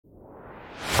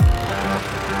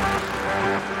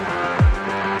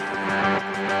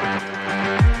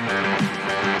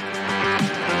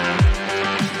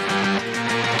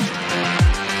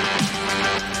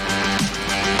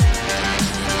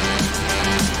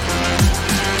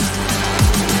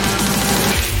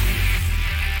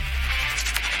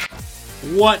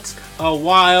what a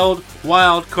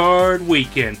wild card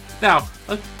weekend. Now,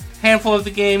 a handful of the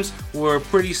games were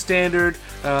pretty standard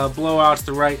blowouts,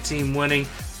 the right team winning.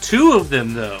 Two of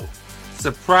them, though,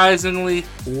 surprisingly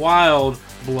wild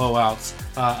blowouts.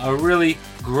 A really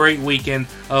great weekend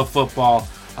of football.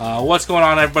 What's going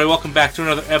on, everybody? Welcome back to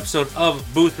another episode of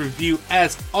Booth Review.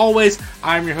 As always,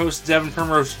 I'm your host, Devin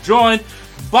Primrose, joined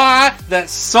by that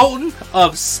Sultan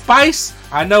of Spice.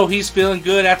 I know he's feeling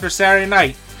good after Saturday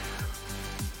night.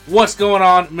 What's going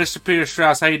on, Mr. Peter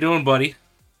Strauss? How you doing, buddy?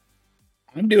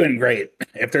 I'm doing great.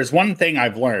 If there's one thing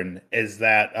I've learned is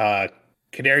that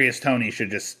Kadarius Toney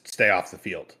should just stay off the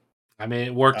field. I mean,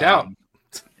 it worked out.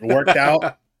 Worked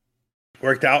out.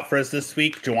 Worked out for us this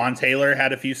week. Jawan Taylor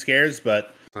had a few scares,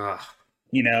 but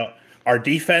our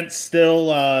defense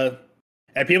still. And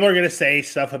people are going to say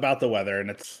stuff about the weather, and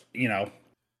it's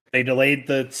they delayed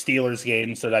the Steelers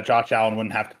game so that Josh Allen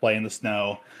wouldn't have to play in the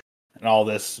snow and all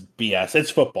this BS. It's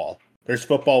football. There's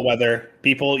football weather.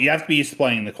 People, you have to be used to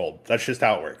playing in the cold. That's just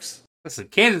how it works. Listen,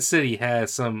 Kansas City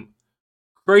has some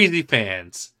crazy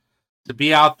fans to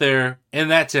be out there in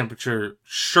that temperature,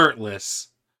 shirtless,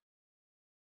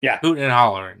 hooting and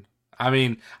hollering. I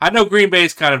mean, I know Green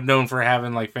Bay's kind of known for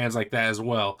having like fans like that as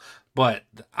well, but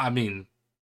I mean,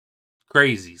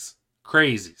 crazies.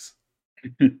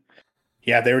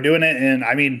 Yeah, they were doing it, and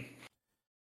I mean,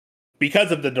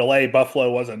 because of the delay, Buffalo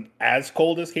wasn't as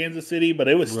cold as Kansas City, but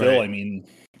it was still. Right. I mean,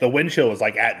 the wind chill was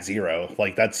like at 0.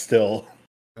 Like that's still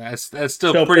pretty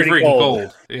freaking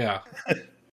cold. Yeah,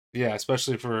 yeah,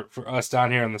 especially for us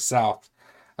down here in the South.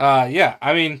 Yeah,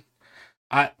 I mean,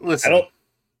 I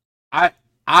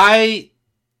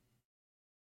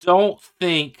don't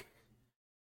think.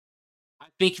 I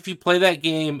think if you play that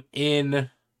game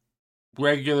in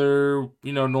regular,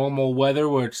 normal weather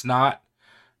where it's not,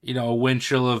 a wind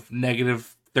chill of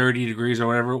negative 30 degrees or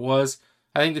whatever it was,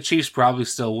 I think the Chiefs probably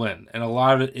still win. And a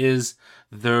lot of it is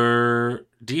their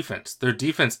defense. Their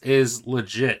defense is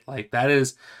legit. Like I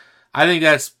think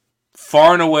that's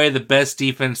far and away the best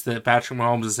defense that Patrick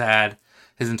Mahomes has had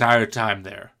his entire time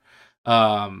there.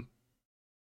 The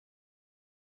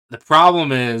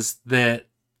problem is that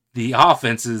the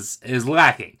offense is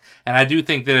lacking. And I do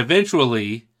think that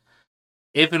eventually,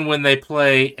 if and when they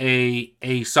play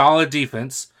a solid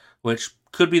defense, which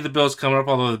could be the Bills coming up,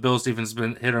 although the Bills defense has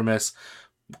been hit or miss,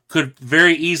 could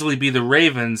very easily be the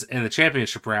Ravens in the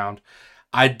championship round.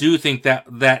 I do think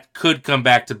that could come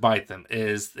back to bite them,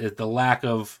 is the lack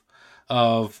of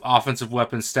offensive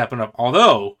weapons stepping up.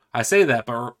 Although, I say that,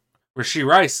 but Rashee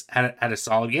Rice had a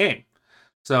solid game.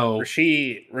 So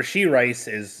Rashee Rice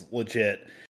is legit.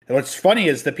 And what's funny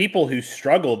is the people who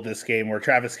struggled this game were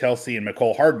Travis Kelce and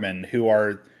Mecole Hardman, who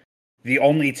are the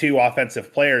only two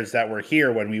offensive players that were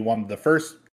here when we won the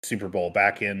first Super Bowl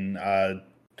back in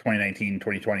 2019,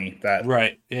 2020. That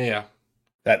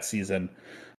season.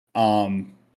 But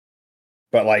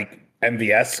like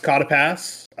MVS caught a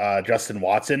pass. Justin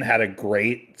Watson had a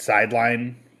great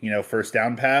sideline, first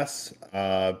down pass.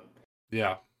 Noah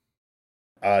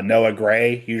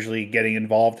Gray, usually getting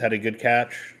involved, had a good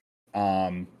catch.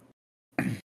 But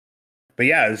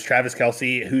yeah, it was Travis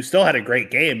Kelce, who still had a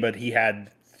great game, but he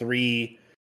had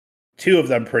two of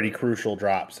them pretty crucial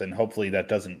drops, and hopefully that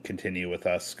doesn't continue with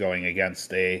us going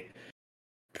against a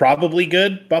probably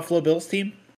good Buffalo Bills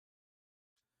team.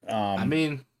 I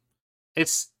mean, the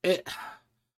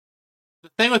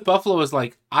thing with Buffalo is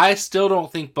like, I still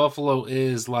don't think Buffalo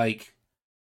is like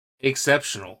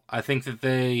exceptional. I think that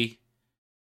they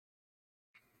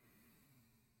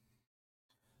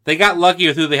got lucky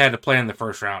with who they had to play in the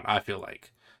first round, I feel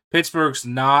like. Pittsburgh's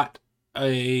not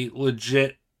a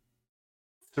legit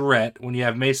threat when you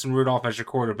have Mason Rudolph as your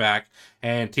quarterback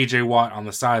and TJ Watt on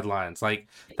the sidelines. Like,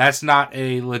 that's not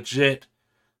a legit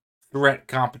threat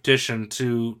competition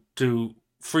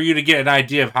for you to get an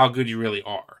idea of how good you really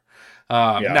are.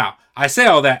 Now, I say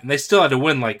all that, and they still had to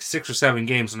win like 6 or 7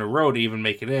 games in a row to even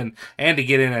make it in, and to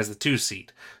get in as the 2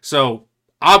 seed. So,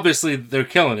 obviously, they're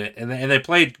killing it, and they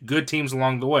played good teams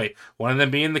along the way. One of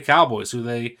them being the Cowboys, who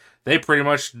they pretty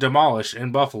much demolished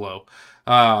in Buffalo.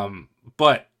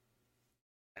 But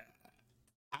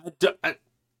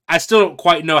I still don't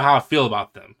quite know how I feel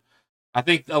about them. I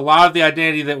think a lot of the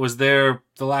identity that was there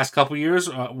the last couple years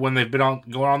when they've been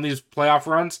going on these playoff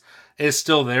runs is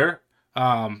still there.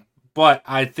 But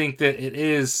I think that it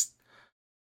is.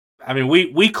 I mean,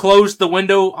 we closed the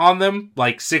window on them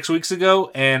like 6 weeks ago,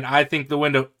 and I think the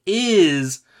window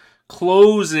is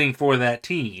closing for that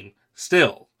team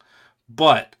still,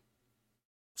 but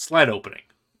slight opening.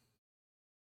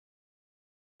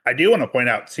 I do want to point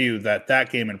out, too, that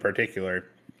game in particular,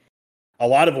 a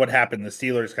lot of what happened, the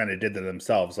Steelers kind of did to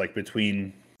themselves, like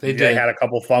between They They did. had a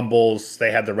couple fumbles.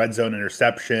 They had the red zone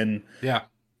interception. Yeah.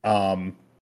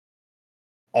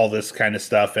 All this kind of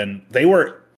stuff. And they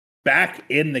were back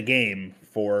in the game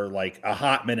for like a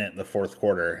hot minute in the fourth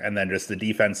quarter. And then just the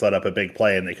defense let up a big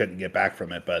play and they couldn't get back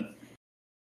from it. But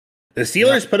the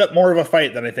Steelers put up more of a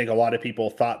fight than I think a lot of people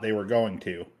thought they were going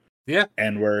to. Yeah.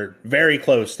 And we're very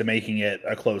close to making it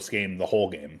a close game the whole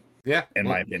game. Yeah. In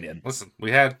my opinion. Listen,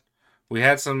 we had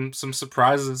some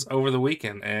surprises over the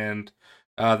weekend, and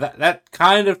that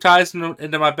kind of ties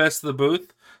into my best of the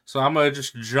booth. So I'm going to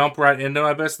just jump right into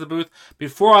my best of the booth.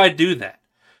 Before I do that,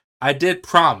 I did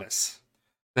promise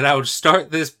that I would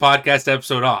start this podcast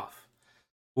episode off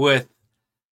with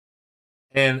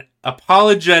an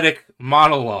apologetic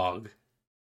monologue.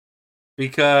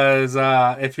 Because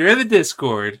if you're in the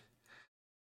Discord,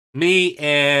 me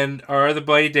and our other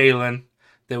buddy Dalen,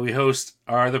 that we host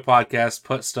our other podcast,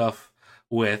 Put Stuff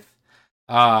with,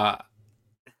 we're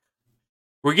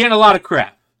getting a lot of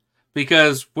crap.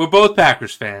 Because we're both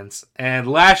Packers fans, and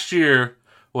last year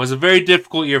was a very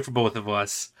difficult year for both of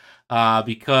us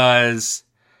because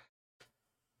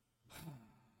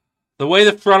the way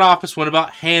the front office went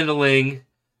about handling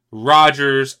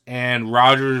Rodgers and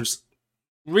Rodgers,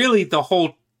 really the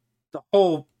whole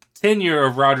tenure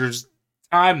of Rodgers'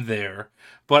 time there,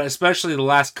 but especially the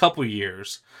last couple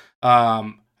years,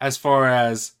 as far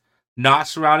as not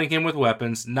surrounding him with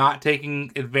weapons, not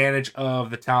taking advantage of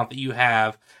the talent that you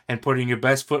have, and putting your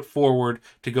best foot forward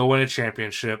to go win a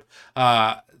championship.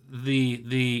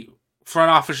 The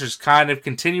front office is kind of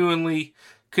continually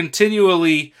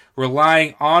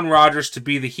relying on Rodgers to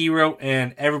be the hero,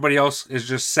 and everybody else is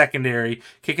just secondary,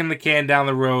 kicking the can down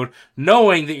the road,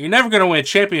 knowing that you're never going to win a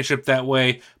championship that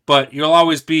way, but you'll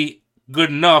always be good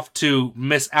enough to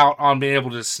miss out on being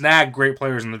able to snag great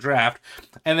players in the draft.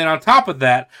 And then on top of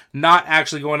that, not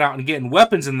actually going out and getting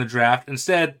weapons in the draft,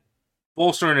 instead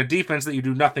bolstering a defense that you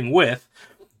do nothing with.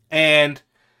 And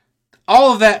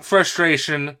all of that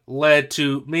frustration led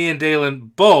to me and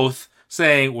Dalen both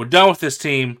saying, we're done with this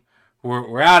team.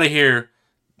 We're out of here.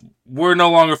 We're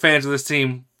no longer fans of this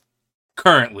team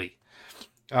currently.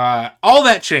 All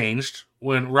that changed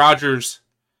when Rodgers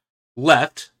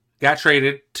left, got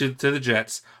traded to the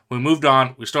Jets. We moved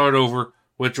on. We started over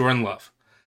with Jordan Love.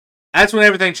 That's when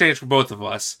everything changed for both of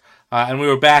us, and we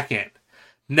were back in.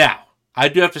 Now, I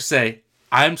do have to say,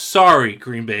 I'm sorry,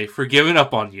 Green Bay, for giving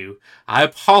up on you. I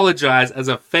apologize as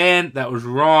a fan. That was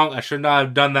wrong. I should not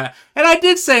have done that. And I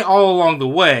did say all along the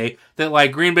way that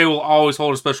like Green Bay will always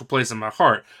hold a special place in my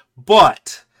heart.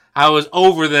 But I was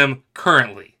over them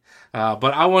currently.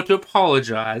 But I want to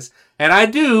apologize. And I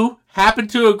do happen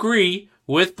to agree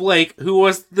with Blake, who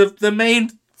was the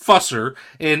main fusser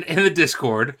in the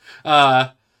Discord,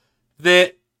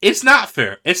 that it's not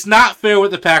fair. It's not fair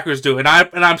what the Packers do, and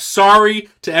I'm sorry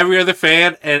to every other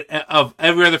fan and of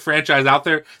every other franchise out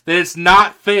there that it's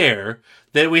not fair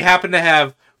that we happen to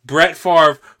have Brett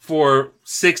Favre for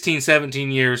 16,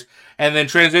 17 years and then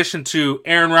transition to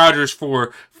Aaron Rodgers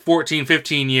for 14,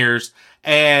 15 years,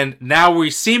 and now we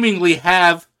seemingly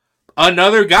have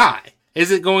another guy. Is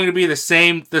it going to be the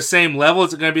same level?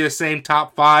 Is it going to be the same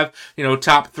top 5,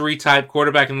 top 3 type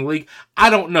quarterback in the league? I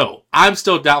don't know. I'm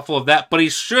still doubtful of that, but he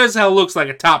sure as hell looks like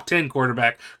a top 10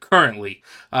 quarterback currently.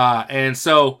 And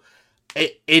so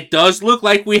it does look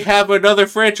like we have another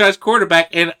franchise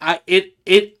quarterback, and I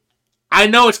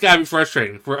know it's got to be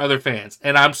frustrating for other fans,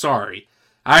 and I'm sorry.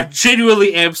 I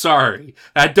genuinely am sorry.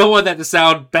 I don't want that to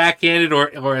sound backhanded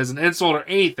or as an insult or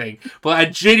anything, but I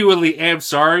genuinely am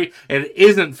sorry, and it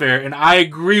isn't fair, and I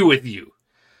agree with you.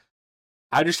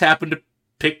 I just happen to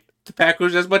pick the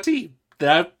Packers as my team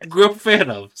that I grew up a fan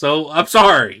of, so I'm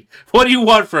sorry. What do you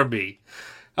want from me?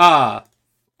 All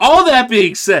that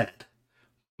being said,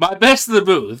 my best of the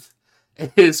booth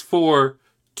is for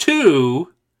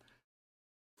 2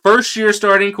 first-year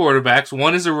starting quarterbacks.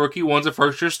 One is a rookie, one's a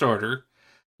first-year starter,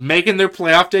 making their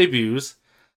playoff debuts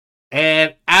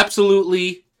and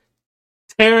absolutely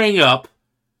tearing up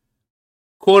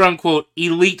quote-unquote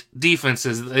elite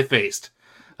defenses that they faced.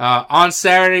 On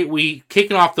Saturday, we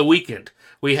kicking off the weekend,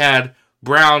 we had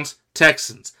Browns,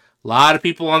 Texans. A lot of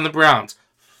people on the Browns.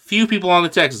 Few people on the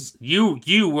Texans. You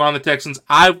were on the Texans.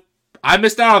 I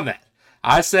missed out on that.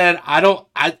 I said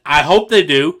I hope they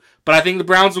do, but I think the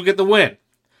Browns will get the win.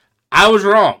 I was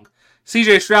wrong.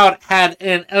 CJ Stroud had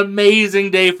an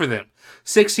amazing day for them.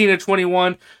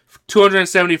 16-21,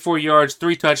 274 yards,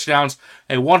 3 touchdowns,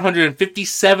 a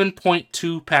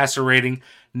 157.2 passer rating,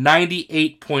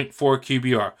 98.4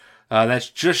 QBR. That's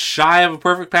just shy of a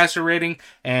perfect passer rating,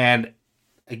 and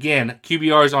again,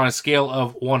 QBR is on a scale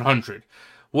of 100.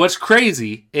 What's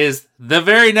crazy is the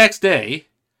very next day,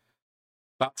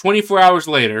 About 24 hours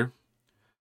later,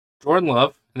 Jordan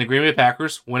Love and the Green Bay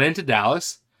Packers went into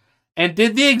Dallas and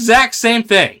did the exact same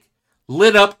thing.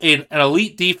 Lit up an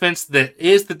elite defense that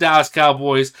is the Dallas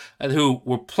Cowboys, who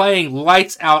were playing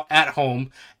lights out at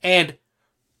home, and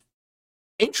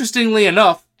interestingly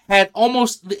enough, had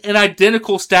almost an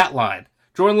identical stat line.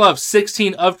 Jordan Love,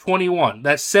 16 of 21.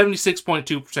 That's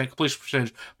 76.2% completion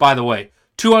percentage, by the way.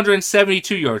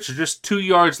 272 yards, so just 2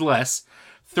 yards less.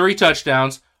 3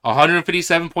 touchdowns,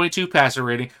 157.2 passer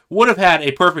rating. Would have had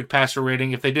a perfect passer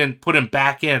rating if they didn't put him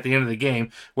back in at the end of the game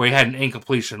where he had an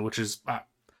incompletion, which is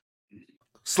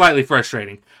slightly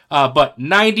frustrating. But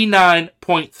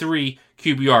 99.3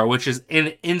 QBR, which is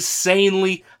an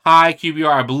insanely high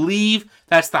QBR. I believe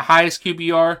that's the highest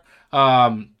QBR.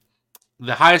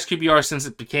 The highest QBR since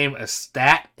it became a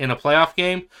stat in a playoff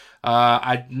game.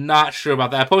 I'm not sure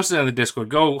about that. I posted it on the Discord.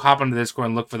 Go hop on the Discord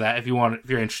and look for that if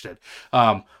you're interested.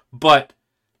 But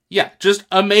yeah, just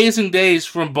amazing days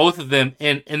from both of them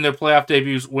in their playoff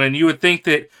debuts, when you would think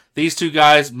that these two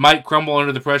guys might crumble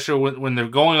under the pressure when they're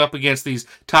going up against these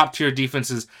top-tier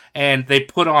defenses, and they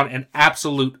put on an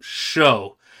absolute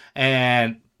show.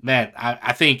 And, man,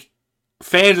 I think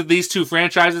fans of these two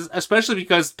franchises, especially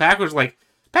because Packers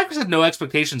had no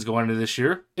expectations going into this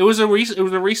year. It was a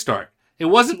restart. It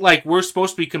wasn't like we're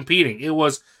supposed to be competing. It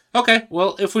was, okay,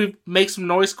 well, if we make some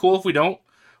noise, cool. If we don't,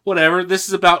 whatever. This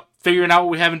is about figuring out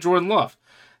what we have in Jordan Love.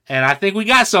 And I think we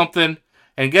got something.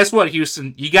 And guess what,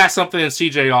 Houston? You got something in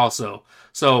CJ also.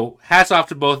 So hats off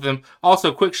to both of them.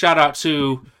 Also, quick shout out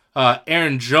to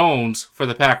Aaron Jones for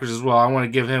the Packers as well. I want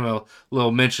to give him a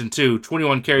little mention too.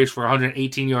 21 carries for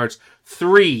 118 yards,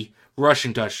 3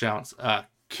 rushing touchdowns.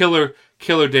 Killer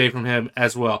day from him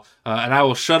as well. And I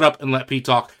will shut up and let Pete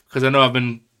talk because I know I've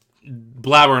been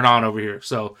blabbering on over here.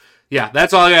 So yeah,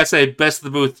 that's all I gotta say. Best of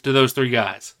the booth to those 3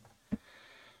 guys.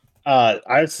 I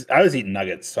was eating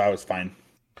nuggets, so I was fine.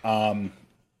 I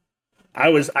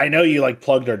know you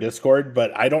plugged our Discord,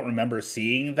 but I don't remember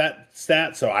seeing that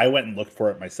stat, so I went and looked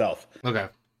for it myself. Okay.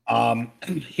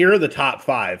 Here are the top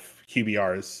 5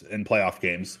 QBRs in playoff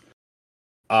games.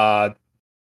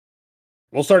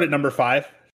 We'll start at number 5,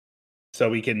 so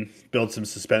we can build some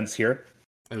suspense here.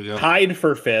 There we go. Tied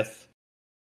for 5th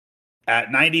at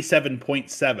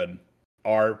 97.7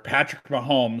 are Patrick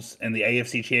Mahomes in the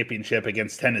AFC Championship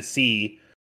against Tennessee.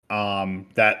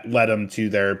 That led him to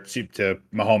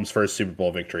Mahomes' first Super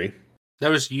Bowl victory. That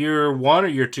was year 1 or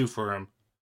year 2 for him?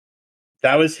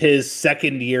 That was his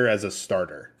second year as a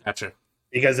starter. Gotcha.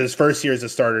 Because his first year as a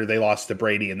starter, they lost to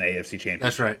Brady in the AFC Championship.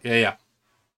 That's right. Yeah.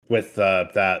 With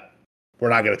that, we're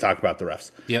not going to talk about the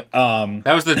refs. Yep.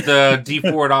 That was the D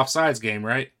Ford offsides game,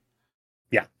 right?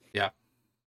 Yeah. Yeah.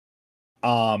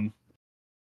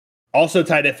 Also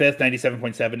tied at 5th,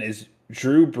 97.7 is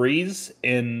Drew Brees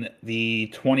in the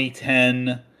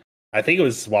 2010, I think it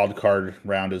was wild card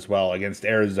round as well, against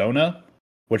Arizona,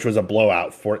 which was a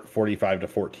blowout,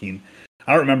 45-14.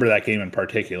 I don't remember that game in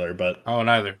particular, but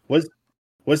neither. Was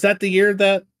that the year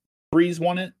that Brees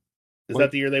won it? Is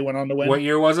that the year they went on to win? What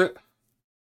year was it?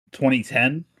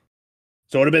 2010.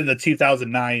 So it would have been the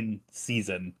 2009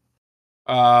 season.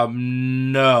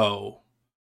 No,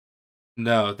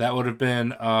 that would have been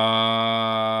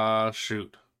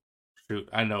shoot,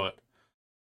 I know it.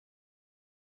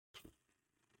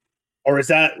 Or was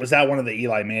that one of the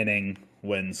Eli Manning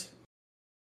wins?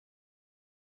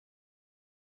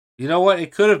 You know what?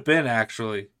 It could have been,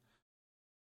 actually.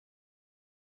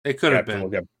 It could have been.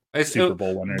 We'll Super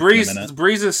Bowl winner. Breeze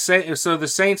so the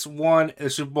Saints won the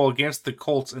Super Bowl against the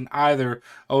Colts in either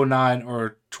 2009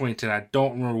 or 2010. I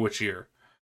don't remember which year.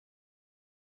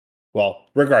 Well,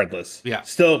 regardless. Yeah.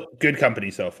 Still good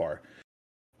company so far.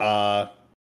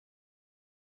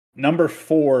 Number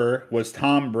 4 was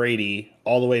Tom Brady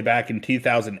all the way back in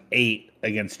 2008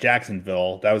 against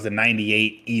Jacksonville. That was a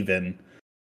 98 even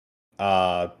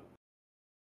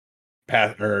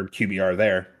QBR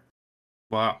there.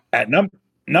 Wow. At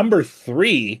number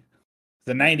 3,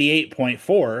 the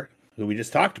 98.4, who we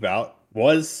just talked about,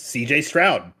 was CJ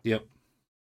Stroud. Yep.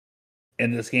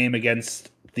 In this game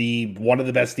against one of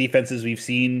the best defenses we've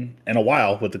seen in a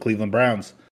while with the Cleveland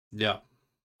Browns. Yeah.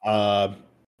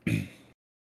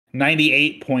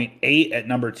 98.8 at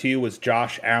number 2 was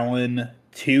Josh Allen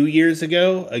 2 years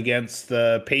ago against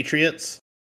the Patriots,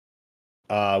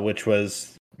 which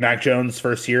was Mac Jones'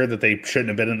 first year that they shouldn't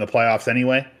have been in the playoffs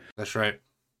anyway. That's right.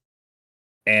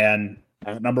 And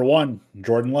number 1,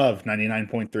 Jordan Love,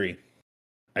 99.3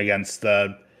 against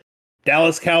the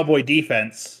Dallas Cowboy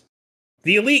defense,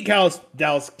 the elite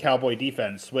Dallas Cowboy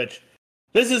defense, which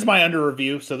this is my under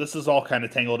review, so this is all kind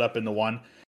of tangled up into one.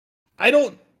 I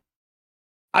don't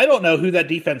know who that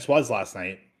defense was last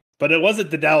night. but it wasn't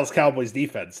the Dallas Cowboys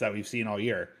defense that we've seen all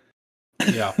year.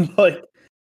 Yeah.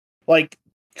 like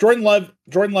Jordan Love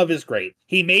is great.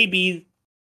 He may be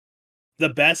the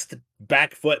best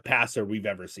back foot passer we've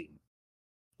ever seen.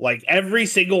 Like every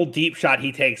single deep shot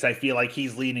he takes, I feel like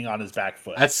he's leaning on his back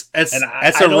foot. That's I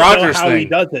a don't Rodgers know how thing. he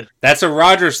does it. That's a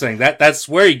Rodgers thing. That's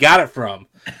where he got it from.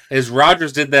 Is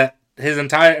Rodgers did that his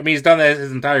entire. I mean, he's done that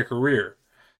his entire career.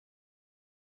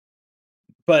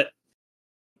 But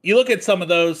you look at some of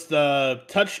those. The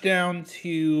touchdown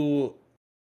to,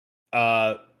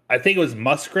 I think it was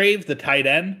Musgrave, the tight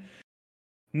end.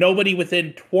 Nobody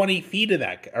within 20 feet of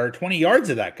that, or 20 yards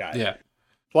of that guy. Yeah.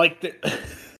 Like,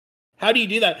 how do you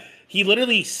do that? He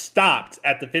literally stopped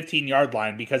at the 15-yard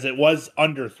line because it was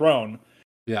underthrown.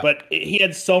 Yeah. But he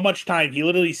had so much time. He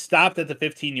literally stopped at the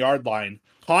 15-yard line,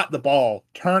 caught the ball,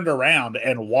 turned around,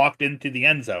 and walked into the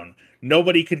end zone.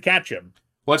 Nobody could catch him.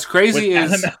 What's crazy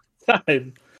is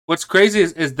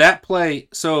that play.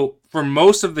 So for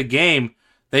most of the game,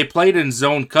 they played in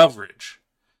zone coverage,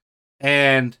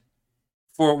 and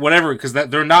for whatever, because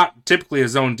they're not typically a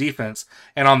zone defense.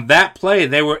 And on that play,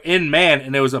 they were in man,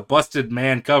 and it was a busted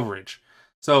man coverage.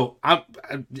 So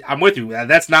I'm with you.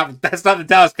 That's not the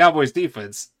Dallas Cowboys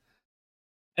defense.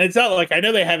 And it's not like, I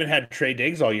know they haven't had Trey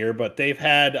Diggs all year, but they've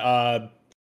had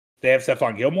they have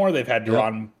Stephon Gilmore, they've had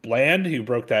Deron Bland, who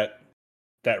broke that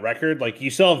record. Like, you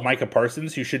still have Micah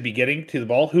Parsons, who should be getting to the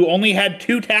ball, who only had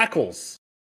 2 tackles.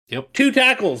 Yep, 2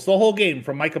 tackles the whole game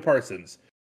from Micah Parsons,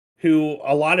 who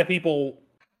a lot of people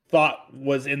thought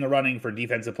was in the running for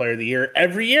Defensive Player of the Year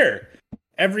every year.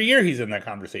 Every year he's in that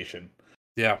conversation.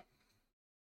 Yeah.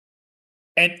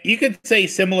 And you could say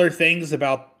similar things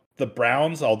about the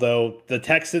Browns, although the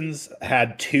Texans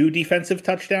had 2 defensive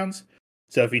touchdowns.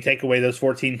 So if you take away those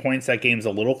 14 points, that game's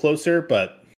a little closer.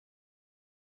 But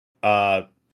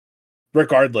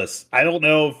regardless, I don't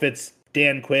know if it's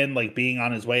Dan Quinn, like, being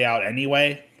on his way out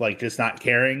anyway, like, just not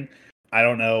caring. I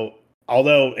don't know.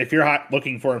 Although, if you're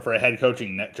looking for him for a head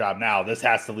coaching job now, this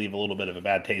has to leave a little bit of a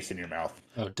bad taste in your mouth.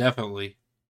 Oh, definitely.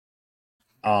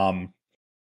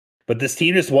 But this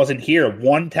team just wasn't here.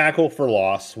 1 tackle for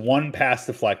loss, 1 pass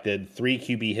deflected, 3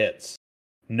 QB hits.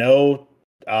 No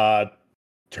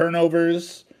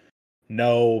turnovers,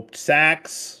 no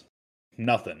sacks,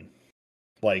 nothing.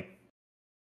 Like,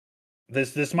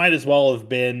 this might as well have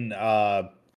been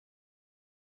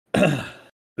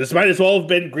this might as well have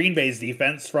been Green Bay's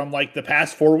defense from, like, the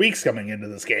past 4 weeks coming into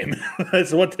this game.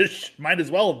 That's what this might as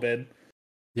well have been.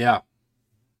 Yeah.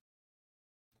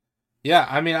 Yeah,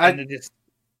 I mean,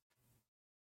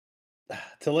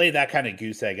 to lay that kind of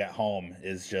goose egg at home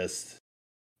is just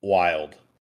wild.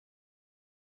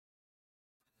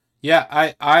 Yeah,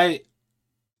 I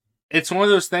it's one of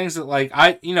those things that, like,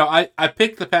 I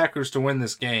picked the Packers to win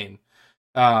this game.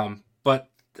 But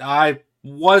I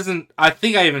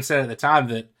think I even said at the time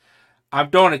that I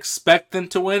don't expect them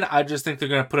to win. I just think they're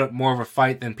going to put up more of a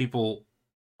fight than people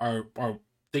are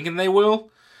thinking they will.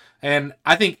 And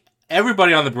I think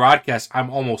everybody on the broadcast, I'm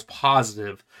almost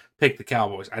positive, picked the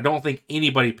Cowboys. I don't think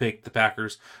anybody picked the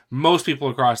Packers. Most people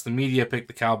across the media picked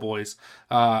the Cowboys.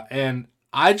 And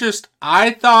I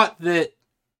thought that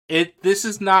this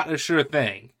is not a sure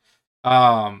thing.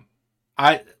 Part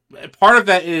of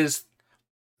that is,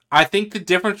 I think the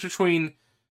difference between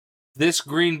this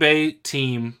Green Bay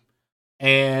team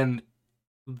and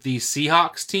the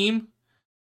Seahawks team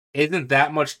isn't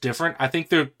that much different. I think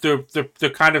they're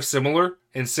kind of similar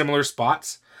in similar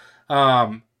spots.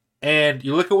 And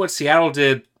you look at what Seattle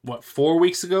did, 5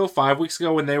 weeks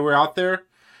ago when they were out there,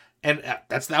 and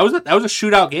that was a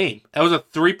shootout game. That was a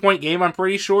 3-point game, I'm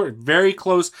pretty sure. Very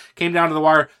close, came down to the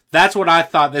wire. That's what I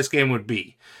thought this game would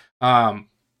be.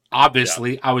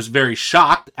 Obviously, I was very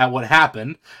shocked at what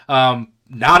happened.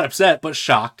 Not upset, but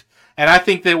shocked. And I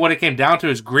think that what it came down to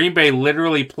is Green Bay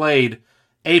literally played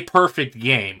a perfect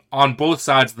game on both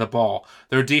sides of the ball.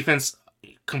 Their defense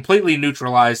completely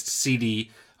neutralized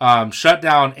CD, shut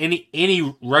down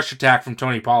any rush attack from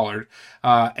Tony Pollard,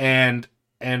 and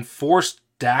forced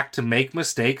Dak to make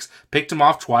mistakes. Picked him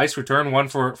off twice, returned one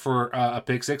for a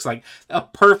pick six. Like, a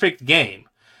perfect game.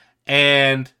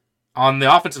 And on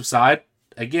the offensive side,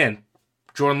 again,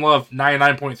 Jordan Love,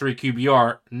 99.3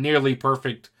 QBR, nearly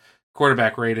perfect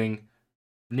quarterback rating,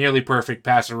 nearly perfect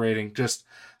passer rating, just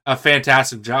a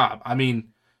fantastic job. I mean,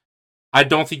 I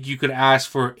don't think you could ask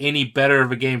for any better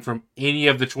of a game from any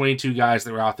of the 22 guys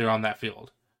that were out there on that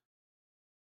field.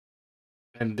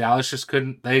 And Dallas just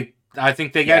couldn't. I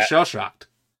think they got shell-shocked.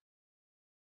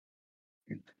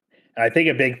 I think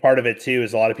a big part of it, too,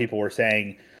 is a lot of people were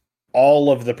saying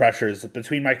all of the pressures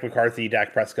between Mike McCarthy,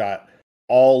 Dak Prescott,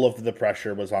 all of the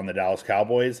pressure was on the Dallas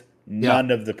Cowboys. Yeah. None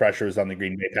of the pressure was on the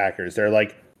Green Bay Packers. They're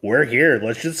like, we're here.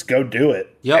 Let's just go do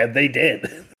it. Yep. And they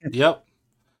did. Yep.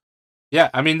 Yeah.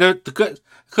 I mean, because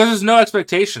there's no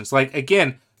expectations. Like,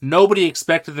 again, nobody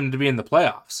expected them to be in the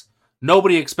playoffs.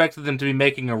 Nobody expected them to be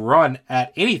making a run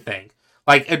at anything.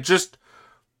 Like, it just,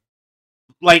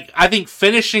 like, I think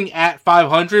finishing at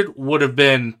 500 would have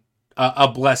been a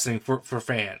blessing for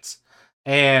fans.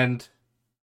 And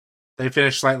they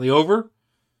finished slightly over,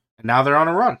 and now they're on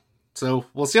a run. So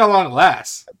we'll see how long it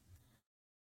lasts.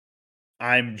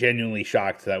 I'm genuinely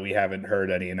shocked that we haven't heard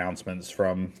any announcements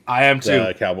from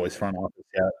the Cowboys front office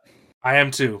yet. I am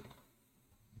too.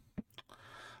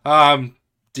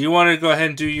 Do you want to go ahead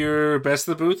and do your best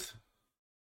of the booth?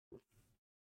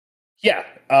 Yeah.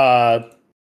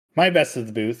 My best of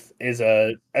the booth is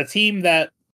a team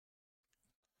that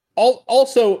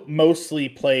also mostly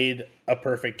played a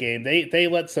perfect game. They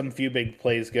let some few big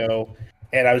plays go,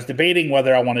 and I was debating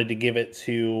whether I wanted to give it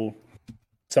to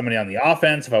somebody on the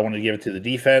offense, if I wanted to give it to the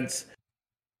defense.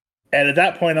 And at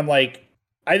that point, I'm like,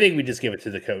 I think we just give it to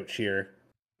the coach here.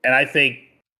 And I think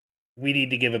we need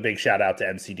to give a big shout out to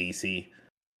MCDC.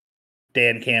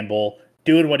 Dan Campbell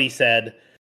doing what he said,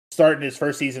 starting his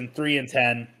first season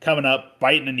 3-10, coming up,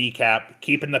 biting a kneecap,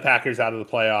 keeping the Packers out of the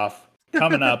playoff,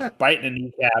 coming up, biting a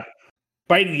kneecap,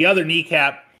 biting the other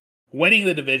kneecap, winning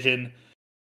the division,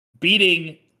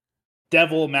 beating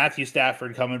Devil Matthew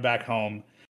Stafford coming back home.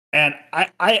 And I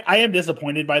am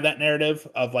disappointed by that narrative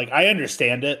of, like, I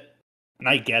understand it and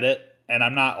I get it, and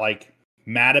I'm not like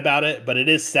mad about it, but it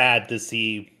is sad to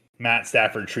see Matt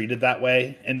Stafford treated that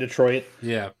way in Detroit.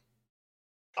 Yeah.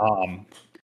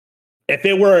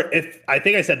 If I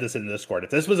think I said this in the Discord,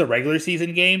 if this was a regular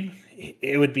season game,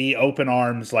 it would be open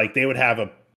arms. Like, they would have a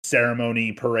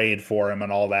ceremony parade for him and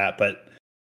all that. But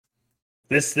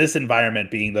this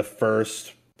environment being the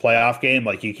first playoff game,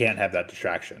 like, you can't have that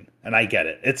distraction. And I get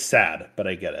it. It's sad, but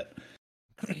I get it.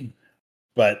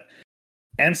 But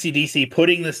MCDC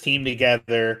putting this team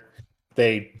together,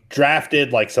 they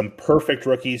drafted like some perfect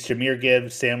rookies: Jahmyr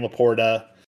Gibbs, Sam Laporta,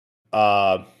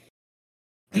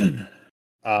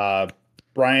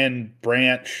 Brian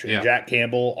Branch, and Jack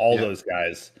Campbell. All those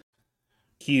guys,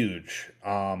 huge.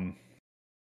 I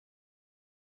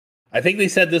think they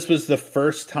said this was the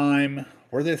first time.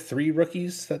 Were there 3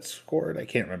 rookies that scored? I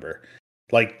can't remember.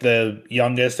 Like, the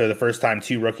youngest or the first time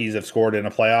 2 rookies have scored in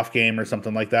a playoff game or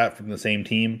something like that from the same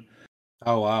team.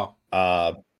 Oh, wow.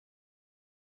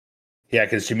 Yeah,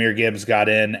 because Jahmyr Gibbs got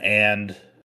in and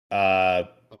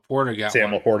Laporta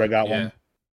got one.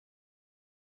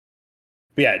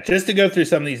 But yeah, just to go through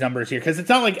some of these numbers here, because it's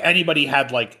not like anybody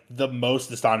had like the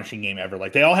most astonishing game ever.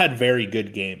 Like, they all had very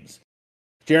good games.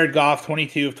 Jared Goff,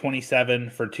 22 of 27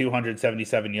 for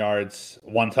 277 yards,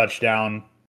 1 touchdown,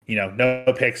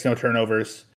 no picks, no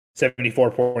turnovers,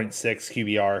 74.6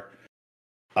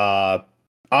 QBR.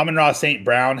 Amon-Ra St.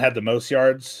 Brown had the most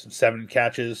yards, 7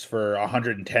 catches for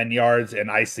 110 yards,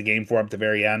 and iced the game for him at the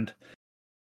very end.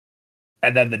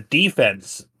 And then the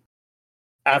defense,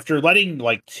 after letting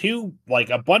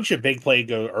a bunch of big play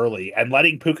go early and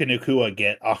letting Puka Nacua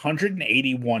get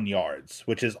 181 yards,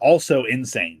 which is also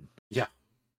insane. Yeah.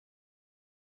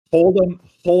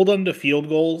 Hold them to field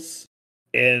goals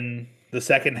in the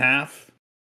second half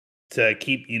to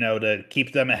keep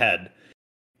them ahead.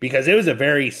 Because it was a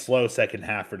very slow second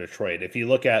half for Detroit. If you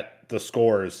look at the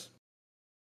scores,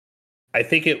 I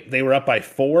think they were up by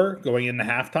 4 going into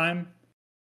halftime.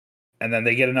 And then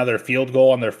they get another field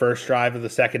goal on their first drive of the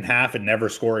second half and never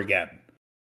score again.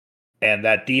 And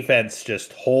that defense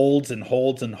just holds and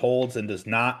holds and holds and does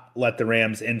not let the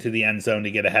Rams into the end zone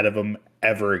to get ahead of them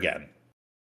ever again.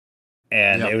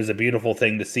 And It was a beautiful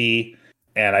thing to see.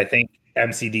 And I think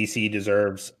MCDC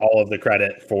deserves all of the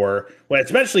credit for, well,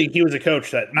 especially he was a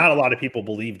coach that not a lot of people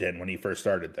believed in when he first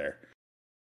started there.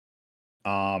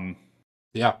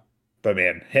 Yeah. But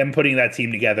man, him putting that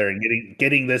team together and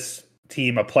getting this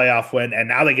team a playoff win, and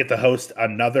now they get to host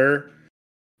another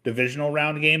divisional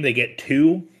round game. They get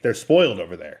 2. They're spoiled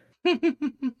over there.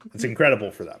 It's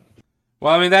incredible for them.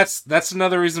 Well, I mean, that's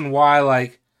another reason why,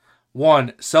 like,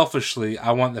 one, selfishly,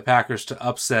 I want the Packers to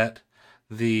upset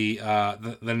the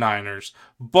Niners.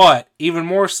 But even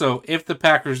more so, if the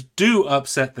Packers do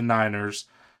upset the Niners,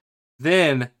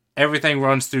 then everything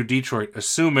runs through Detroit,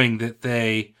 assuming that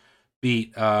they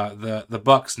beat the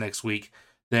Bucks next week.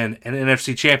 Then an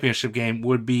NFC Championship game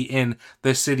would be in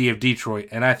the city of Detroit,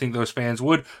 and I think those fans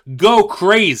would go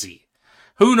crazy.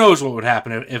 Who knows what would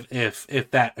happen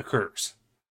if that occurs?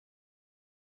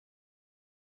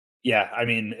 Yeah, I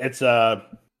mean, it's I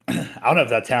don't know if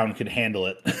that town could handle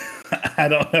it. I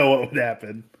don't know what would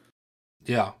happen.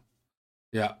 Yeah.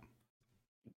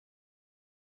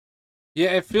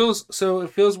 Yeah, it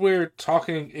feels weird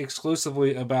talking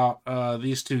exclusively about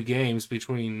these two games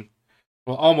between,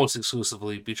 well, almost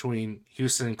exclusively between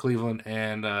Houston and Cleveland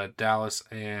and Dallas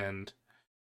and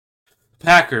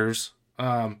Packers.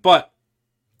 But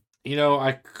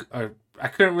I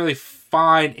couldn't really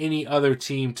find any other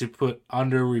team to put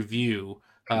under review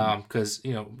because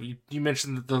you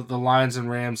mentioned the Lions and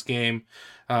Rams game.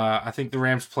 I think the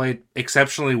Rams played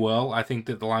exceptionally well. I think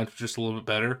that the Lions were just a little bit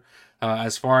better.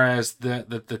 As far as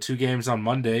the two games on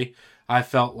Monday, I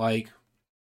felt like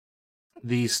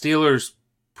the Steelers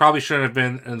probably shouldn't have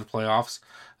been in the playoffs,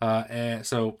 and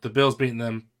so the Bills beating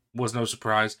them was no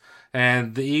surprise.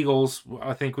 And the Eagles,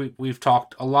 I think we've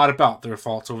talked a lot about their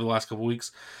faults over the last couple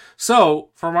weeks. So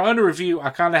for my under review,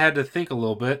 I kind of had to think a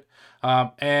little bit,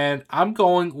 and I'm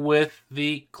going with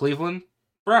the Cleveland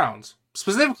Browns,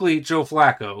 specifically Joe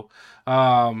Flacco,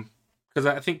 because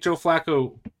I think Joe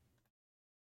Flacco,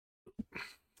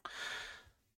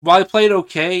 while he played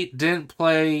okay, didn't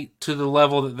play to the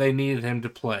level that they needed him to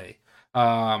play.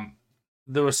 Um,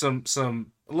 there was some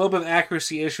a little bit of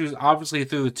accuracy issues, obviously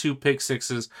through the two pick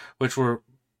sixes, which were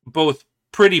both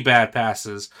pretty bad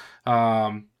passes.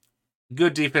 Um,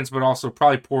 Good defense, but also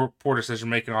probably poor decision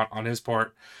making on his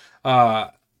part. Uh,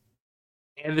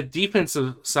 and the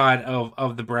defensive side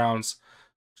of the Browns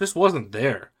just wasn't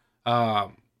there.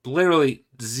 Literally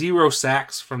zero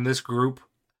sacks from this group.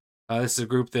 This is a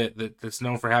group that's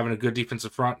known for having a good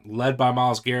defensive front, led by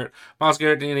Myles Garrett. Myles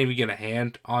Garrett didn't even get a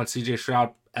hand on C.J.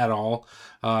 Stroud at all.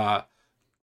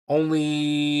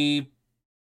 Only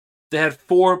they had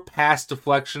 4 pass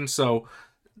deflections, so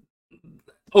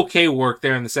okay work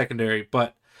there in the secondary.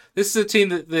 But this is a team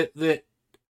that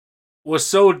was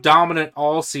so dominant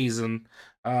all season,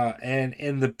 and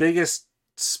in the biggest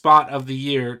spot of the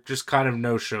year, just kind of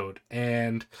no showed.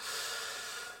 And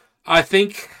I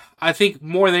think I think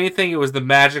more than anything, it was the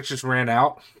Magic just ran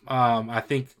out. I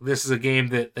think this is a game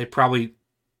that they probably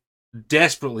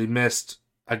desperately missed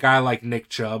a guy like Nick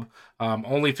Chubb.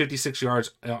 Only 56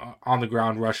 yards on the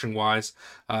ground rushing wise.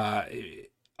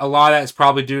 A lot of that is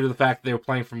probably due to the fact that they were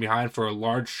playing from behind for a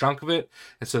large chunk of it,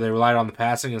 and so they relied on the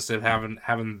passing instead of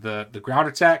having the ground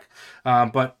attack.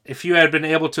 But if you had been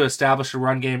able to establish a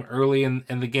run game early in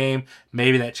the game,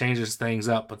 maybe that changes things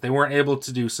up. But they weren't able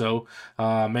to do so,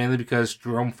 mainly because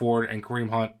Jerome Ford and Kareem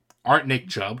Hunt aren't Nick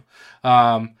Chubb.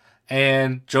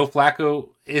 And Joe Flacco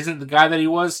isn't the guy that he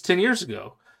was 10 years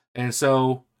ago. And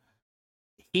so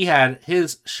he had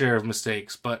his share of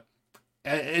mistakes, but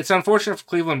it's unfortunate for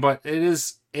Cleveland, but it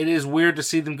is weird to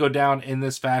see them go down in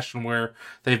this fashion where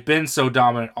they've been so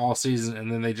dominant all season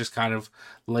and then they just kind of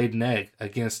laid an egg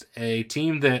against a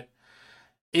team that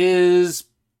is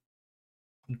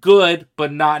good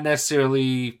but not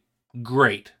necessarily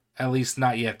great. At least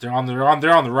not yet. They're on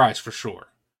the rise for sure.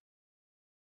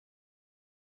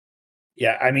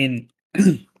 Yeah, I mean,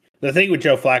 the thing with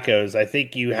Joe Flacco is I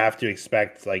think you have to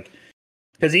expect like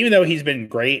because even though he's been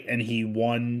great and he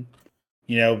won,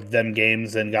 them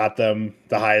games and got them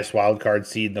the highest wild card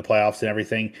seed in the playoffs and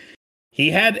everything, he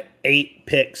had 8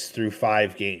 picks through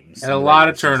 5 games And a in the lot regular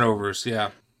of season. turnovers,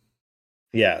 yeah.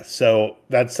 Yeah, so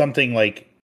that's something like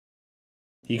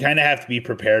you kind of have to be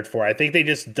prepared for. I think they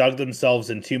just dug themselves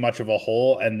in too much of a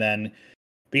hole, and then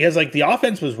because like the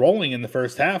offense was rolling in the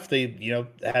first half, they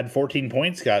had 14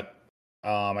 points, got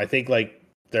I think like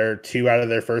their 2 out of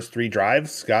their first 3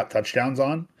 drives got touchdowns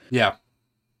on. Yeah.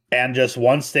 And just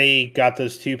once they got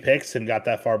those 2 picks and got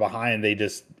that far behind,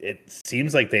 it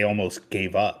seems like they almost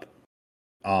gave up.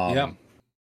 Yeah. Um,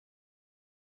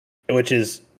 which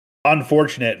is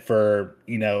unfortunate for,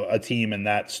 a team in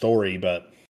that story,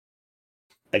 but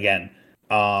again,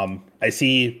 I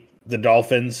see the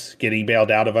Dolphins getting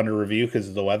bailed out of under review because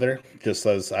of the weather, just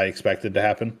as I expected to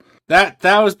happen. That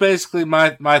was basically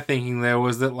my thinking there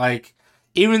was that, like,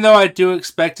 even though I do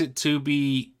expect it to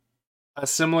be a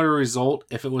similar result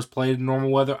if it was played in normal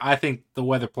weather, I think the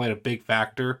weather played a big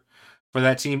factor for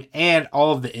that team and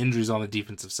all of the injuries on the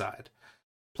defensive side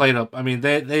played up. I mean,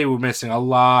 they were missing a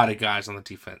lot of guys on the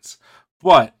defense,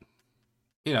 but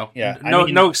Yeah, I no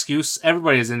mean, excuse.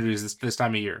 Everybody has injuries this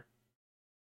time of year.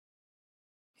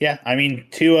 yeah, I mean,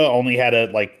 Tua only had a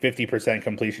like 50%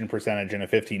 completion percentage and a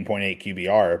 15.8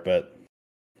 QBR, but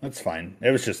that's fine.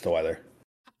 It was just the weather.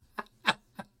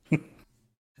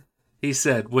 He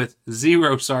said with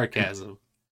zero sarcasm.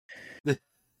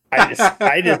 I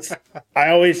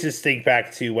always just think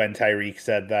back to when Tyreek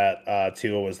said that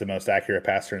Tua was the most accurate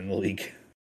passer in the league.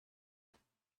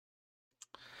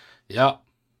 Yep.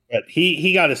 But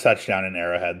he got his touchdown in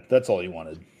Arrowhead. That's all he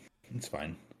wanted. It's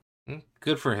fine.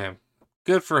 Good for him.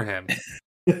 Good for him.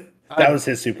 That was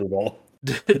his Super Bowl.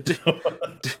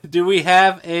 Do we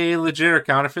have a legit or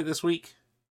counterfeit this week?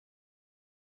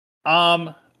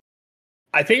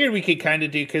 I figured we could kind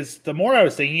of do, because the more I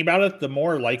was thinking about it, the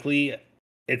more likely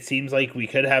it seems like we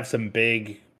could have some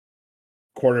big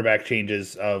quarterback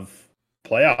changes of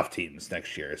playoff teams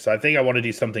next year. So I think I want to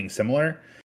do something similar,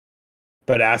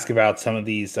 but ask about some of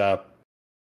these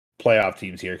playoff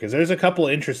teams here, because there's a couple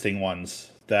interesting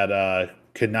ones that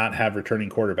could not have returning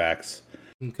quarterbacks.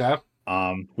 Okay.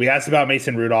 We asked about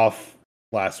Mason Rudolph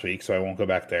last week, so I won't go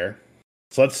back there.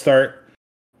 So let's start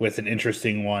with an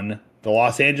interesting one. The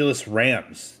Los Angeles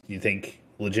Rams. Do you think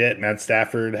legit Matt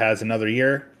Stafford has another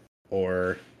year,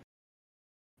 or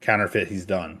counterfeit he's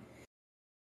done?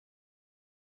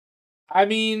 I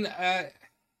mean,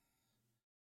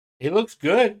 he looks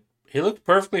good. He looked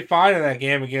perfectly fine in that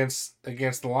game against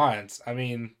the Lions. I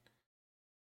mean,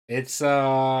 it's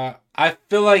I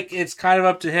feel like it's kind of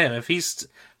up to him. If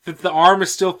the arm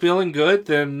is still feeling good,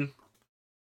 then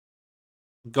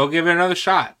go give it another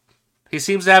shot. He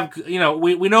seems to have,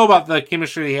 we know about the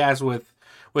chemistry he has with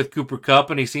Cooper Kupp,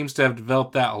 and he seems to have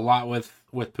developed that a lot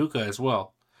with Puka as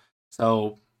well.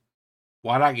 So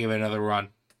why not give it another run?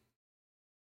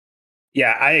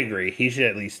 Yeah, I agree. He should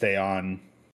at least stay on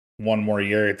one more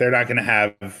year. They're not going to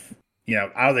have, I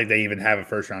don't think they even have a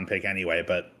first round pick anyway,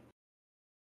 but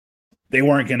they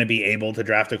weren't going to be able to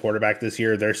draft a quarterback this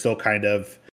year. They're still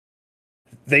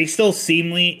they still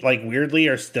seemingly, like, weirdly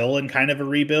are still in kind of a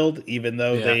rebuild, even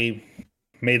though they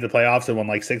made the playoffs and won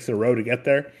like 6 in a row to get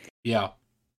there. Yeah.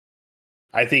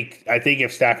 I think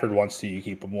if Stafford wants to, you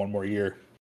keep him one more year.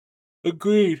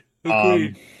 Agreed. Now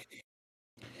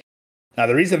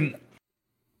the reason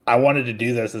I wanted to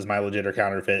do this as my legit or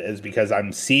counterfeit is because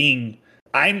I'm seeing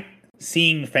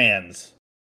fans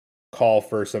call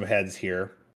for some heads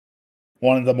here.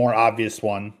 One of the more obvious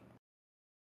one,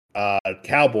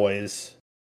 Cowboys,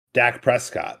 Dak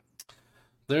Prescott.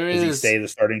 Does he stay the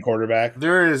starting quarterback?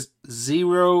 There is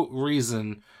zero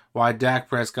reason why Dak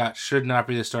Prescott should not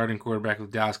be the starting quarterback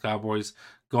of the Dallas Cowboys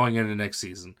going into next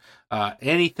season.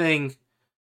 Anything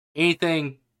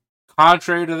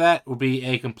contrary to that would be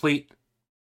a complete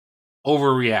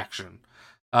overreaction.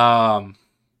 I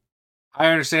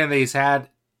understand that he's had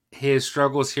his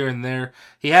struggles here and there.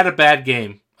 He had a bad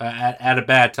game at a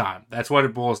bad time. That's what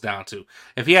it boils down to.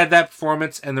 If he had that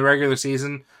performance in the regular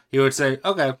season, he would say,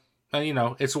 okay,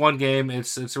 it's one game,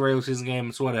 it's a regular season game,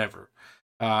 it's whatever.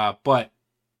 But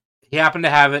he happened to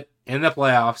have it in the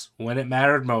playoffs when it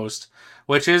mattered most,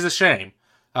 which is a shame.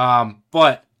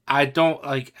 But I don't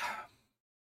like.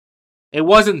 It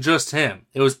wasn't just him;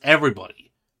 it was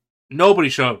everybody. Nobody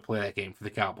showed up to play that game for the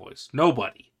Cowboys.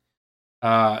 Nobody.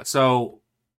 So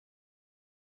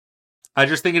I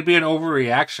just think it'd be an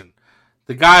overreaction.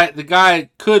 The guy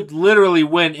could literally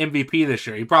win MVP this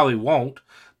year. He probably won't,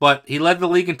 but he led the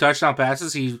league in touchdown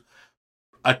passes. He's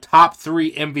a top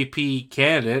 3 MVP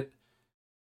candidate.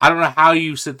 I don't know how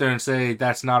you sit there and say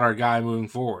that's not our guy moving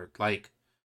forward. Like,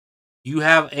 you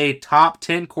have a top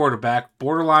 10 quarterback,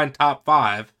 borderline top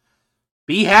 5.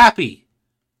 Be happy.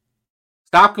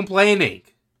 Stop complaining.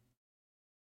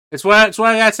 It's what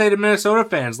I gotta say to Minnesota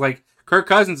fans. Like, Kirk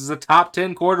Cousins is a top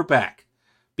 10 quarterback.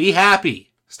 Be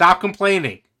happy. Stop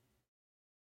complaining.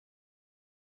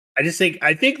 I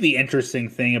think the interesting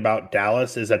thing about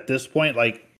Dallas is at this point,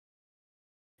 like,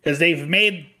 because they've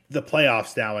made the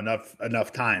playoffs now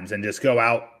enough times and just go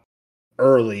out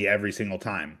early every single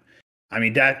time. I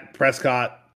mean, Dak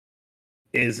Prescott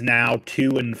is now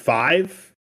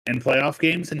 2-5 in playoff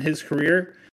games in his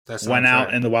career. Went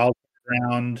out in the wild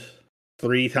round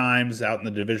 3 times, out in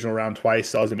the divisional round twice,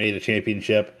 still hasn't made a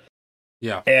championship.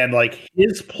 Yeah. And, like,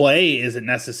 his play isn't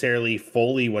necessarily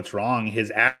fully what's wrong.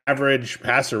 His average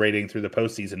passer rating through the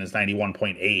postseason is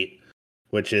 91.8,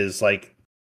 which is, like,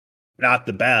 not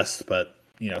the best, but,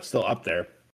 still up there.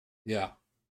 Yeah.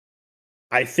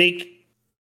 I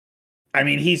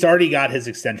mean, he's already got his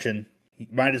extension. He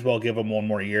might as well give him one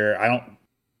more year. I don't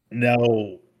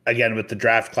know, again, with the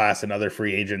draft class and other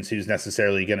free agents, who's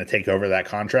necessarily going to take over that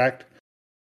contract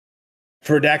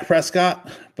for Dak Prescott,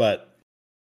 but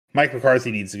Mike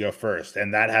McCarthy needs to go first,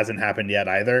 and that hasn't happened yet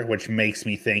either, which makes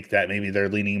me think that maybe they're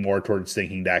leaning more towards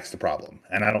thinking Dak's the problem.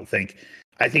 And I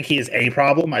think he is a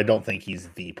problem. I don't think he's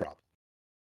the problem.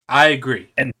 I agree.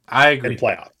 I agree.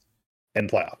 In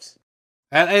playoffs.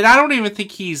 And I don't even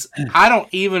think I don't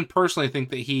even personally think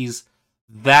that he's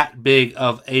that big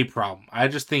of a problem. I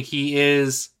just think he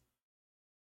is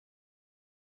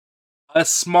a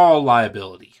small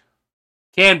liability.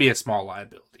 Can be a small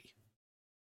liability.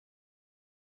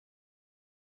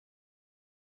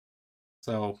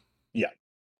 So, yeah.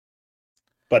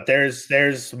 But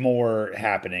there's more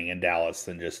happening in Dallas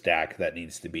than just Dak that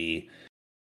needs to be.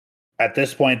 At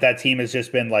this point, that team has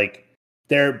just been like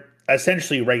they're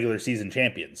essentially regular season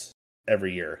champions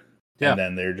every year, Yeah. and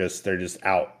then they're just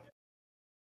out.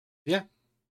 Yeah,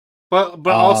 but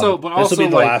also this will be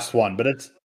the like, last one. But it's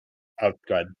go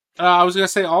ahead. I was gonna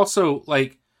say also,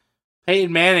 like,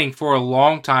 Peyton Manning for a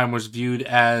long time was viewed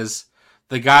as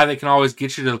the guy that can always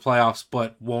get you to the playoffs,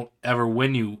 but won't ever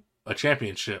win you a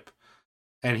championship.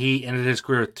 And he ended his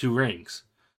career with 2 rings.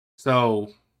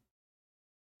 So,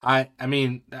 I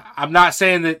mean, I'm not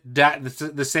saying that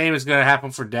the same is going to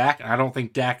happen for Dak. I don't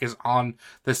think Dak is on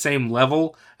the same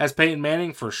level as Peyton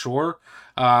Manning for sure.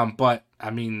 But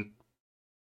I mean,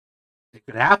 it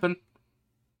could happen.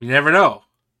 You never know.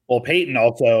 Well, Peyton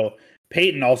also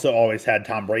always had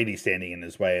Tom Brady standing in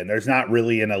his way, and there's not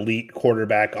really an elite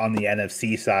quarterback on the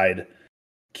NFC side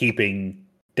keeping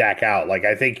Dak out. Like,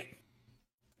 I think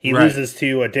he loses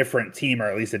to a different team or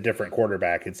at least a different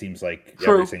quarterback, it seems like,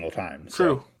 every single time.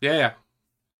 True. Yeah.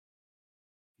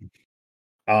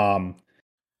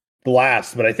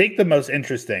 Last, but I think the most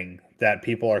interesting that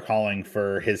people are calling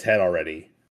for his head already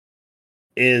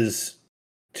is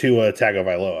Tua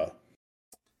Tagovailoa.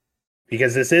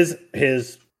 Because this is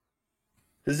his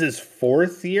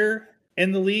 4th year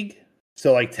in the league.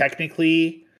 So, like,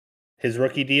 technically his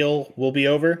rookie deal will be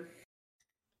over.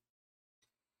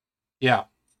 Yeah.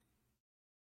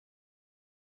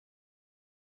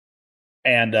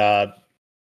 And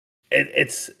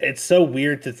it's so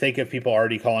weird to think of people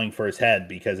already calling for his head,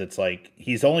 because it's like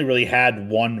he's only really had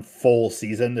one full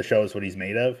season to show us what he's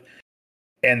made of.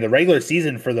 And the regular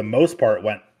season, for the most part,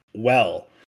 went well.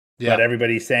 Yeah. But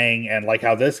everybody's saying, and like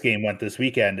how this game went this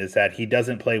weekend, is that he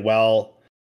doesn't play well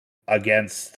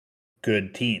against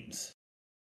good teams.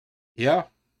 Yeah.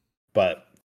 But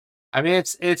I mean,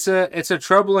 it's a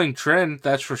troubling trend,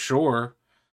 that's for sure.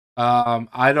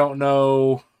 I don't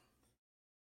know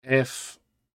if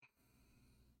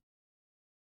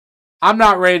I'm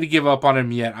not ready to give up on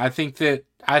him yet. I think that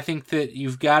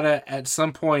you've got to at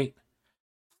some point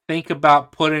think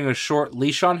about putting a short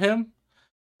leash on him.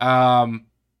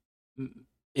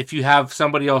 If you have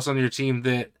somebody else on your team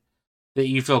that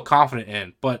you feel confident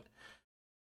in, but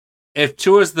if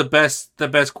Tua's the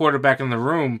best quarterback in the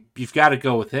room, you've got to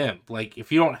go with him. Like,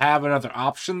 if you don't have another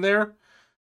option there,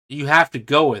 you have to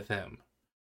go with him.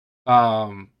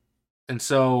 And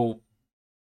so,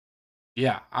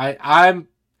 yeah, I'm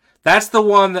that's the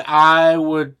one that I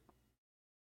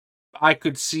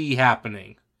could see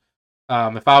happening,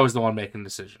 if I was the one making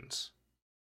decisions.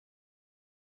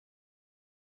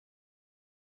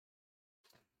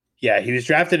 Yeah, he was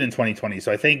drafted in 2020,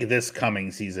 so I think this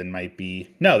coming season might be...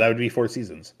 No, that would be 4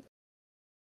 seasons.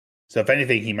 So if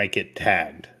anything, he might get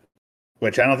tagged,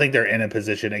 which I don't think they're in a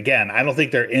position... Again, I don't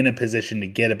think they're in a position to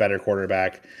get a better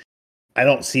quarterback. I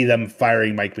don't see them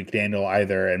firing Mike McDaniel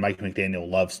either, and Mike McDaniel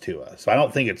loves Tua. So I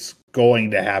don't think it's going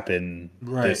to happen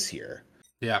this year.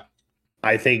 Yeah.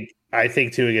 I think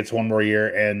Tua gets one more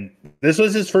year, and this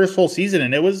was his first full season,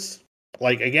 and it was...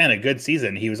 Like, again, a good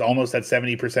season. He was almost at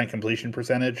 70% completion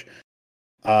percentage,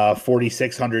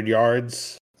 4,600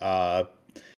 yards,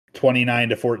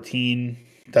 29-14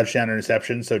 touchdown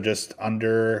interception, so just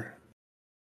under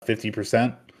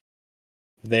 50%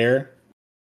 there.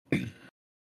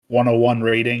 101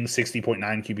 rating, 60.9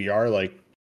 QBR. Like,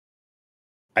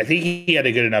 I think he had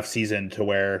a good enough season to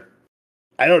where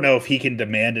I don't know if he can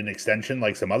demand an extension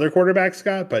like some other quarterbacks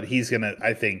got, but he's going to,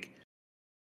 I think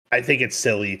it's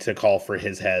silly to call for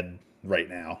his head right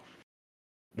now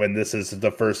when this is the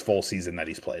first full season that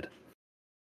he's played.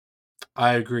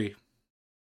 I agree.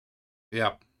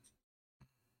 Yeah.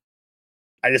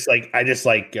 I just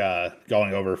like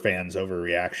going over fans'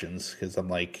 overreactions, because I'm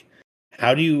like,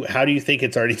 how do you think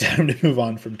it's already time to move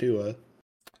on from Tua?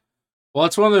 Well,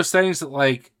 it's one of those things that,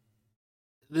 like,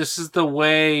 this is the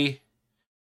way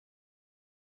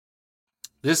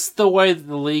that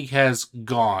the league has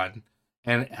gone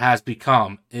and has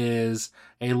become, is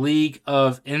a league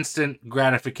of instant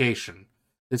gratification.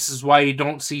 This is why you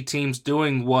don't see teams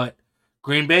doing what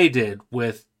Green Bay did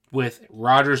with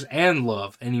Rodgers and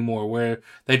Love anymore, where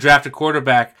they draft a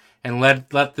quarterback and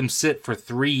let them sit for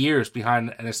 3 years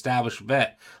behind an established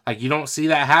vet. Like, you don't see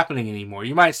that happening anymore.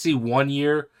 You might see 1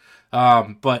 year,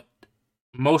 but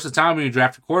most of the time when you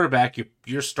draft a quarterback,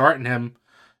 you're starting him,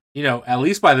 at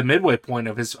least by the midway point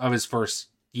of his first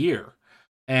year.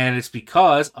 And it's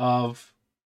because of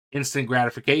instant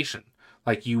gratification.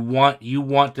 Like, you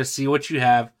want to see what you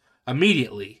have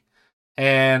immediately.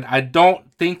 And I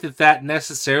don't think that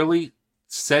necessarily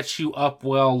sets you up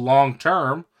well long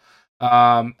term.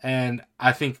 And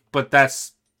I think, but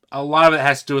that's a lot of it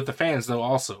has to do with the fans, though,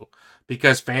 also.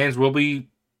 Because fans will be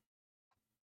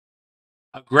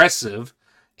aggressive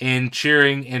in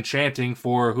cheering and chanting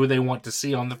for who they want to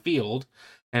see on the field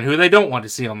and who they don't want to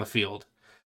see on the field.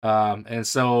 And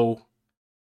so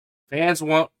fans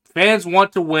want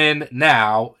to win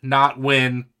now, not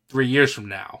win 3 years from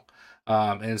now.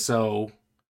 And so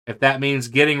if that means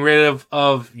getting rid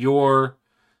of your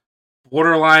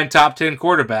borderline top 10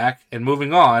 quarterback and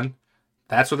moving on,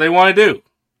 that's what they want to do.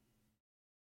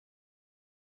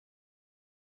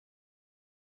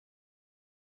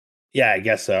 Yeah, I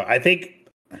guess so. I think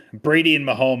Brady and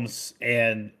Mahomes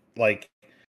and like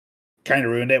kind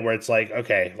of ruined it where it's like,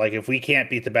 okay, like if we can't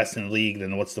beat the best in the league,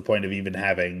 then what's the point of even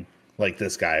having like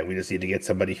this guy? We just need to get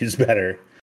somebody who's better.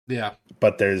 Yeah.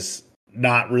 But there's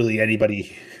not really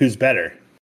anybody who's better.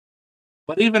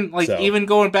 But even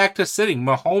going back to sitting,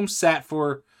 Mahomes sat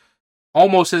for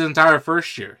almost his entire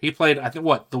first year. He played, I think,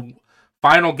 the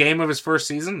final game of his first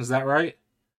season? Is that right?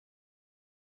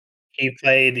 He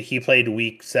played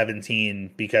week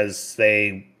 17 because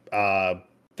they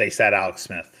sat Alex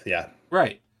Smith. Yeah.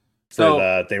 Right.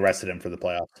 So they rested him for the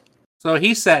playoffs. So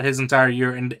he sat his entire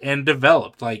year and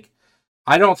developed. Like,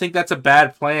 I don't think that's a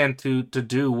bad plan to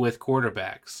do with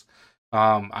quarterbacks.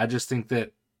 I just think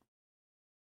that,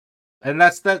 and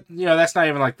that's not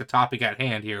even like the topic at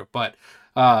hand here, but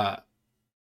I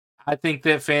think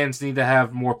that fans need to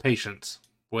have more patience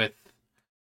with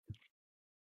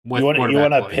you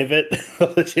want to pivot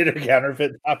legit or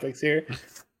counterfeit topics here?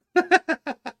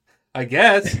 I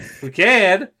guess we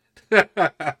can.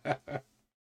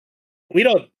 We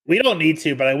don't need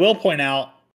to, but I will point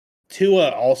out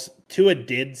Tua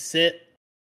did sit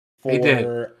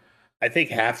for I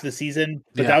think half the season,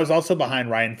 but that was also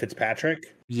behind Ryan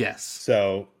Fitzpatrick. Yes.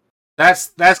 So that's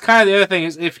kind of the other thing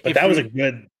is if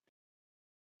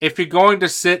you're going to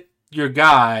sit your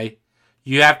guy,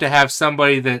 you have to have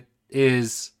somebody that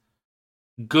is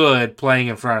good playing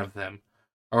in front of them,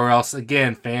 or else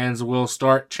again fans will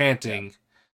start chanting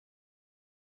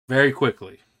very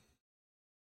quickly.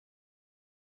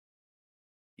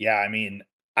 Yeah, I mean,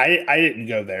 I didn't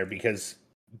go there because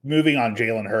moving on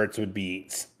Jalen Hurts would be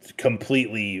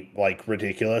completely like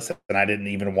ridiculous, and I didn't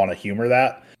even want to humor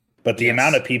that. But the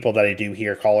amount of people that I do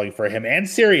hear calling for him and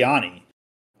Sirianni,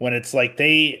 when it's like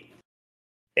it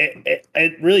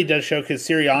really does show, because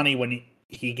Sirianni, when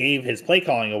he gave his play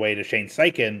calling away to Shane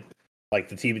Steichen, like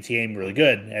the team became really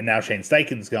good, and now Shane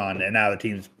Steichen's gone, and now the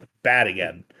team's bad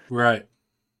again. Right.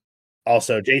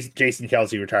 Also, Jason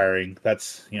Kelsey retiring.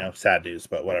 That's, sad news,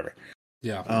 but whatever.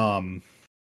 Yeah.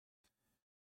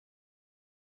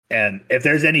 And if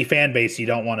there's any fan base you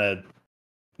don't want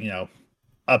to,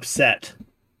 upset,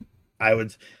 I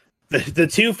would. The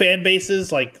two fan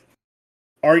bases, like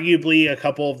arguably a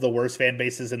couple of the worst fan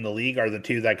bases in the league, are the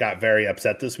two that got very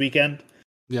upset this weekend.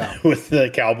 Yeah. With the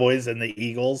Cowboys and the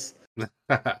Eagles.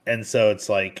 And so it's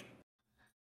like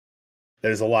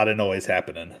there's a lot of noise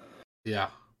happening. Yeah.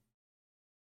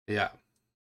 Yeah.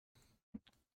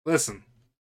 Listen,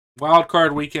 Wild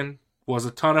Card Weekend was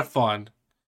a ton of fun,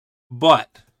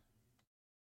 but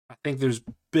I think there's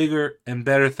bigger and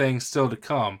better things still to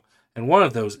come, and one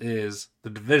of those is the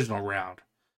divisional round.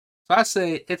 So I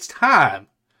say it's time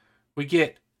we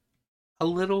get a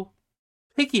little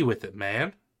picky with it,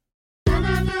 man.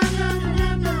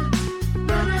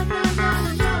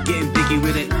 Getting picky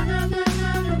with it.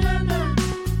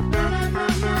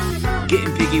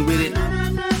 Getting picky with it.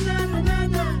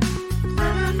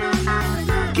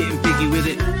 Getting picky with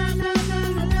it.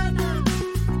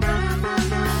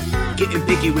 Getting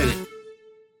picky with it.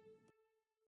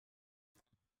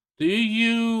 Do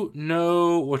you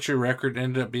know what your record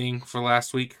ended up being for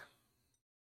last week?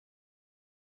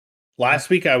 Last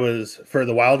week for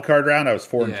the wild card round, I was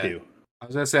 4-2. I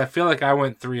was gonna say I feel like I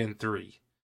went 3-3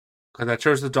 because I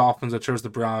chose the Dolphins, I chose the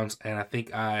Browns, and I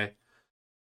think I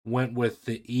went with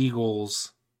the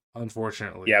Eagles.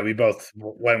 Unfortunately, yeah, we both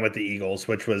went with the Eagles,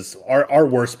 which was our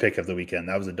worst pick of the weekend.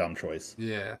 That was a dumb choice.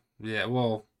 Yeah.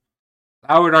 Well,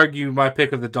 I would argue my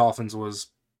pick of the Dolphins was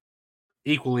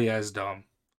equally as dumb.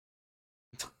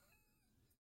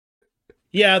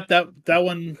 Yeah, that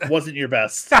one wasn't your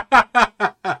best.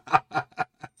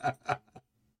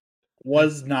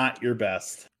 Was not your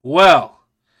best. Well,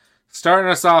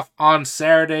 starting us off on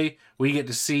Saturday, we get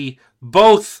to see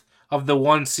both of the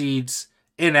 1 seeds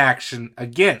in action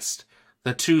against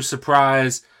the 2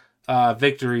 surprise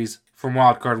victories from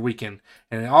Wildcard Weekend.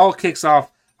 And it all kicks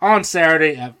off on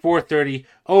Saturday at 4:30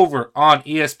 over on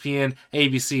ESPN,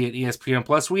 ABC, and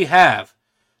ESPN+. We have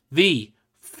the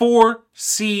 4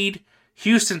 seed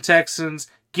Houston Texans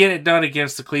get it done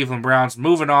against the Cleveland Browns,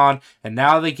 moving on, and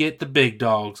now they get the big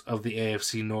dogs of the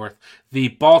AFC North, the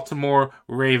Baltimore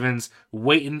Ravens,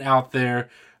 waiting out there.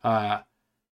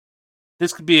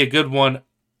 This could be a good one.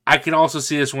 I can also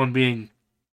see this one being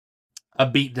a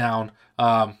beatdown.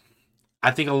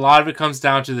 I think a lot of it comes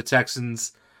down to the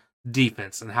Texans'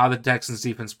 defense and how the Texans'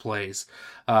 defense plays.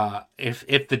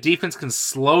 If the defense can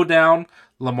slow down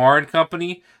Lamar and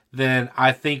company, then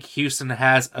I think Houston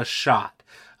has a shot.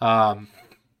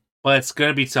 But it's going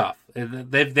to be tough.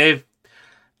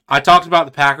 I talked about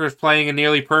the Packers playing a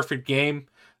nearly perfect game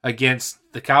against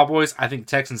the Cowboys. I think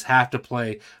the Texans have to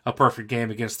play a perfect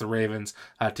game against the Ravens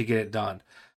to get it done.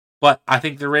 But I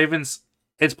think the Ravens,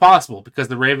 it's possible because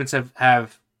the Ravens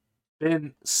have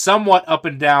been somewhat up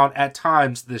and down at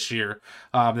times this year.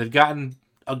 They've gotten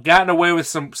away with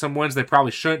some wins they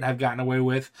probably shouldn't have gotten away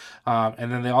with.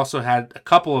 And then they also had a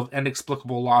couple of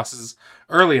inexplicable losses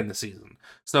early in the season.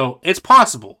 So it's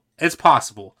possible. It's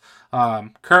possible.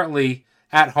 Currently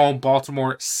at home,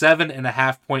 Baltimore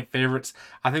 7.5-point favorites.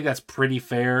 I think that's pretty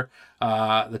fair.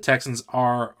 The Texans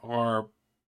are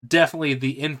definitely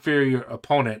the inferior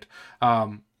opponent.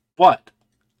 But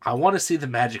I want to see the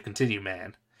magic continue,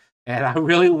 man. And I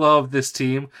really love this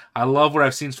team. I love what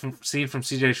I've seen from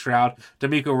CJ Stroud.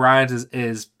 D'Amico Ryans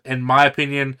is, in my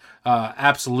opinion,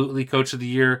 absolutely coach of the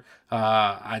year.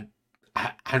 I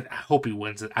hope he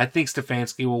wins it. I think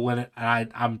Stefanski will win it,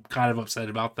 and I'm kind of upset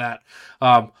about that.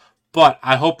 But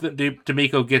I hope that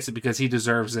D'Amico gets it because he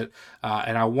deserves it.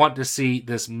 And I want to see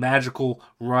this magical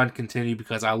run continue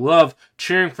because I love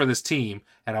cheering for this team,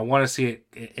 and I want to see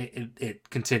it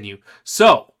continue.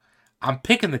 So I'm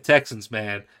picking the Texans,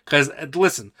 man. Because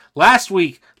listen, last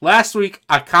week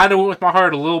I kind of went with my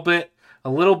heart a little bit,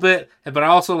 but I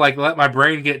also let my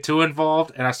brain get too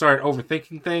involved, and I started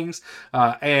overthinking things.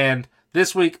 And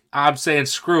this week, I'm saying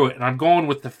screw it, and I'm going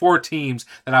with the 4 teams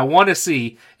that I want to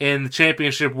see in the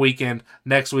championship weekend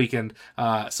next weekend.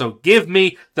 So give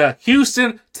me the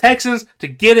Houston Texans to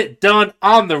get it done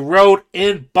on the road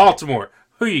in Baltimore.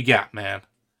 Who you got, man?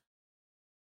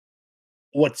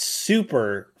 What's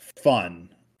super fun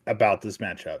about this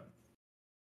matchup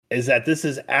is that this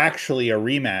is actually a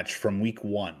rematch from week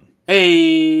 1.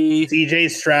 Hey!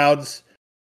 CJ Stroud's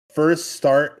first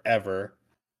start ever.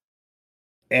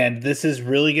 And this is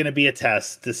really going to be a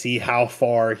test to see how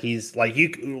far he's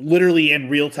literally in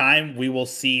real time. We will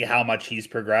see how much he's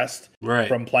progressed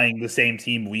from playing the same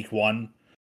team week 1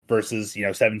 versus,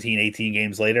 17, 18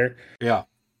 games later. Yeah.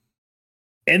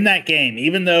 In that game,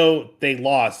 even though they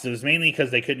lost, it was mainly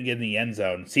because they couldn't get in the end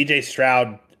zone. CJ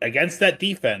Stroud against that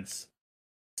defense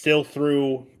still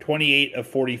threw 28 of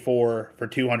 44 for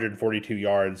 242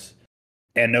 yards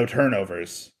and no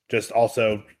turnovers. Just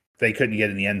also they couldn't get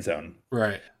in the end zone.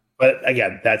 Right. But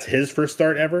again, that's his first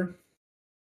start ever.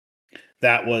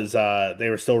 That was they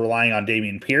were still relying on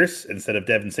Dameon Pierce instead of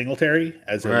Devin Singletary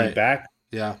as their lead back.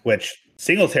 Yeah. Which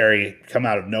Singletary come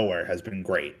out of nowhere has been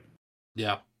great.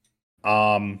 Yeah.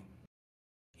 A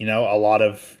lot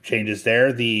of changes there.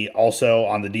 Also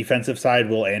on the defensive side,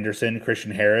 Will Anderson,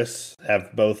 Christian Harris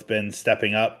have both been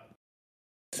stepping up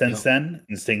since then,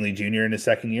 and Stingley Jr. in his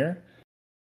second year.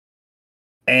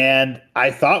 And I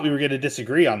thought we were going to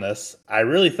disagree on this. I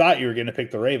really thought you were going to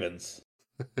pick the Ravens.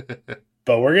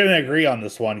 But we're going to agree on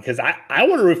this one because I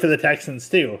want to root for the Texans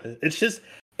too. It's just,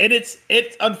 and it's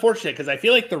unfortunate because I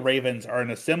feel like the Ravens are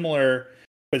in a similar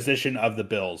position of the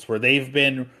Bills where they've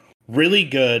been really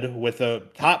good with a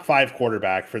top 5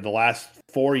 quarterback for the last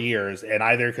 4 years, and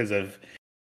either because of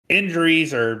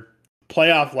injuries or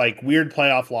weird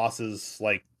playoff losses,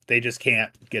 they just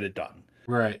can't get it done.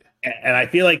 Right. And I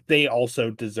feel like they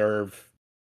also deserve,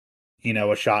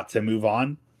 a shot to move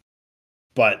on.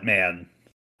 But man,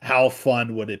 how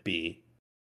fun would it be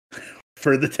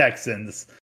for the Texans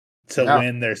to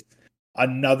win their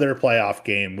another playoff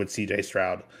game with CJ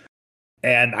Stroud?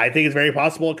 And I think it's very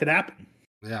possible it could happen.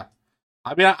 Yeah.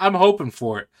 I mean, I'm hoping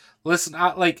for it. Listen,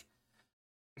 I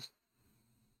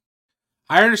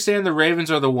understand the Ravens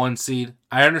are the 1 seed.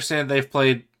 I understand they've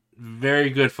played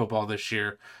very good football this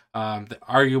year. They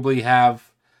arguably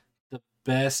have the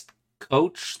best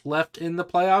coach left in the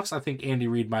playoffs. I think Andy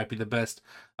Reid might be the best,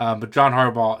 but John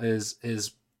Harbaugh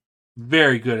is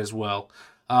very good as well.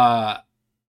 My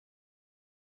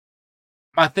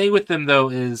thing with them though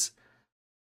is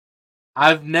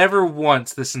I've never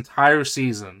once this entire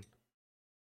season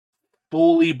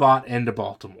fully bought into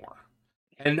Baltimore,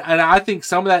 and I think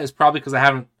some of that is probably because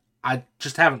I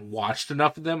just haven't watched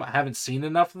enough of them. I haven't seen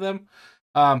enough of them.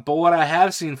 But what I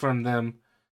have seen from them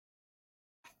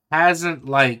hasn't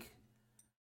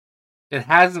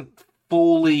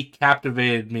fully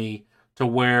captivated me to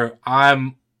where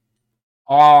I'm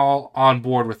all on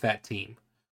board with that team.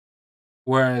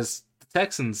 Whereas the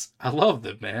Texans, I love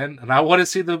them, man, and I want to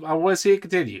see them. I want to see it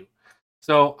continue.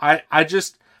 So I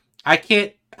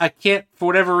can't for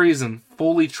whatever reason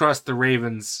fully trust the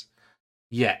Ravens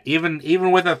yet. Even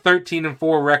with a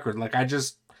 13-4 record, like I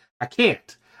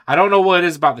can't. I don't know what it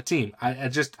is about the team.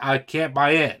 I can't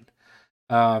buy in.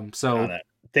 So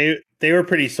they were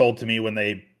pretty sold to me when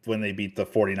they beat the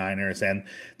 49ers, and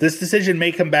this decision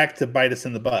may come back to bite us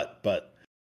in the butt, but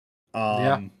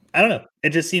yeah. I don't know.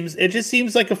 It just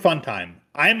seems like a fun time.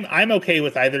 I'm okay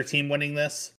with either team winning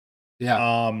this.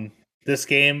 Yeah. This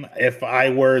game, if I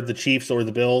were the Chiefs or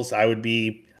the Bills, I would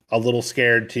be a little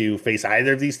scared to face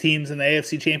either of these teams in the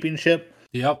AFC Championship.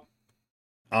 Yep.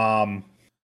 But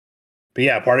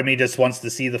yeah, part of me just wants to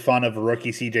see the fun of a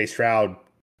rookie CJ Stroud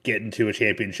get into a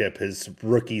championship his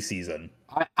rookie season.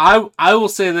 I will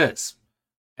say this,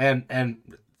 and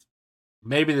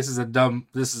maybe this is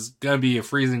gonna be a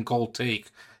freezing cold take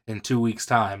in 2 weeks'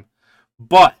 time,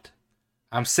 but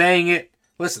I'm saying it.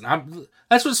 Listen,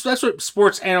 that's what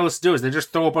sports analysts do, is they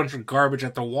just throw a bunch of garbage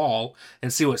at the wall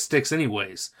and see what sticks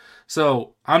anyways.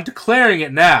 So I'm declaring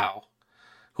it now.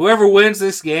 Whoever wins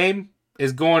this game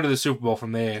is going to the Super Bowl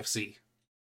from the AFC.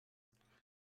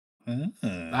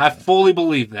 I fully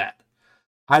believe that.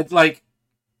 I like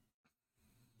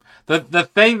the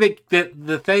thing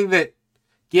that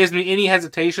gives me any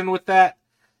hesitation with that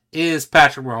is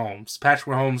Patrick Mahomes.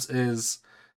 Patrick Mahomes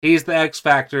he's the X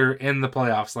factor in the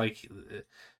playoffs. Like,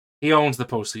 he owns the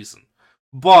postseason.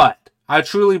 But I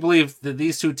truly believe that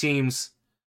these two teams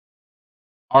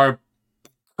are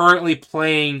currently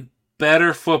playing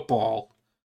better football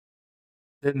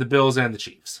than the Bills and the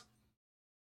Chiefs.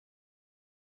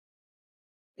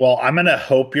 Well, I'm going to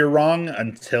hope you're wrong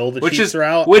until the Chiefs are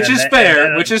out. Which is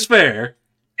fair.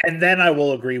 And then I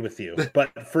will agree with you.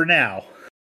 But for now,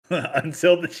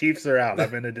 until the Chiefs are out, I'm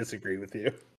going to disagree with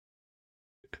you.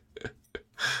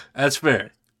 That's fair.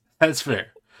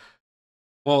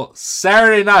 Well,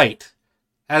 Saturday night,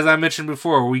 as I mentioned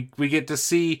before, we get to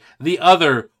see the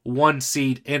other 1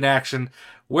 seed in action,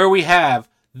 where we have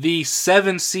the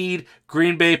 7 seed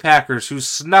Green Bay Packers, who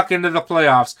snuck into the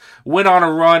playoffs, went on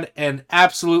a run, and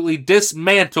absolutely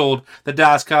dismantled the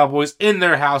Dallas Cowboys in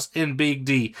their house in Big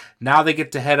D. Now they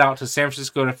get to head out to San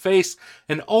Francisco to face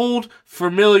an old,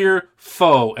 familiar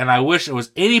foe, and I wish it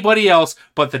was anybody else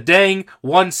but the dang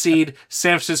 1 seed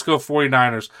San Francisco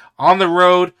 49ers. On the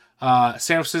road, at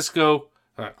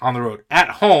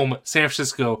home, San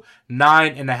Francisco,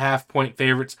 9.5 point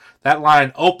favorites. That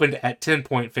line opened at 10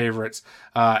 point favorites.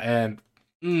 I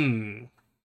think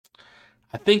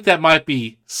that might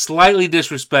be slightly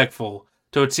disrespectful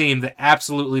to a team that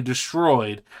absolutely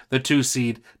destroyed the 2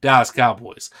 seed Dallas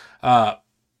Cowboys.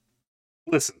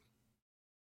 Listen,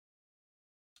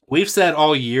 we've said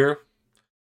all year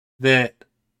that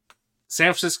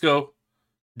San Francisco,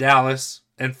 Dallas,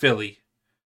 and Philly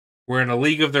were in a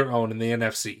league of their own in the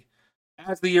NFC.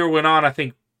 As the year went on, I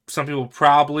think some people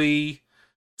probably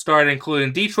started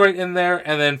including Detroit in there,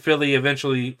 and then Philly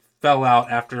eventually fell out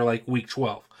after like week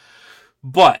 12.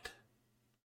 But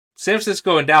San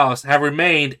Francisco and Dallas have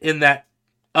remained in that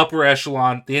upper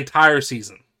echelon the entire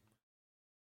season.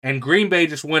 And Green Bay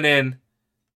just went in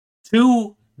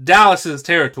to Dallas's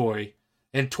territory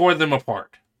and tore them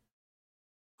apart.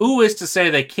 Who is to say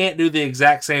they can't do the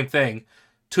exact same thing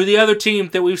to the other team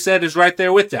that we've said is right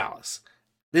there with Dallas?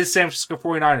 This San Francisco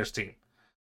 49ers team,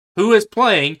 who is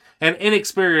playing an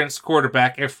inexperienced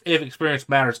quarterback, if experience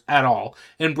matters at all,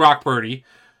 in Brock Purdy,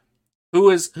 I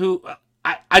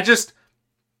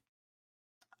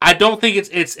don't think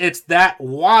it's that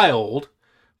wild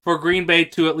for Green Bay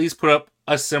to at least put up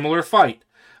a similar fight.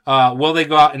 Will they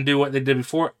go out and do what they did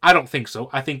before? I don't think so.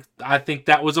 I think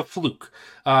that was a fluke.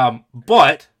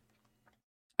 But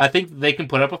I think they can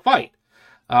put up a fight.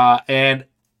 And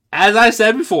as I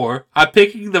said before, I'm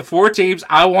picking the 4 teams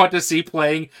I want to see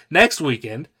playing next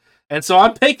weekend. And so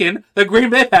I'm picking the Green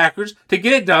Bay Packers to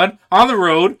get it done on the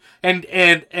road and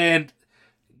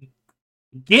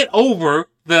get over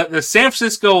the San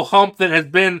Francisco hump that has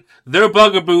been their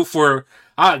bugaboo for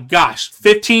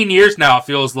 15 years now, it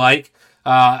feels like.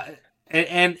 And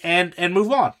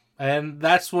move on. And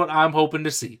that's what I'm hoping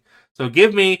to see. So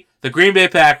give me the Green Bay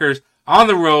Packers on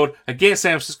the road against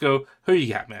San Francisco. Who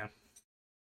you got, man?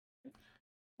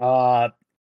 I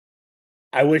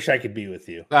wish I could be with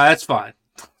you. That's fine.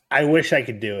 I wish I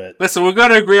could do it. Listen, we're going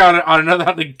to agree on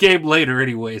another game later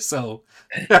anyway, so.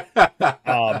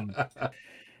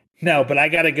 No, but I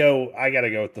gotta go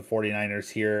with the 49ers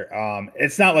here.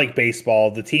 It's not like baseball.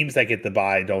 The teams that get the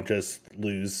bye don't just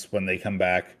lose when they come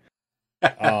back.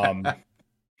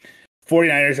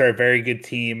 49ers are a very good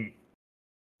team.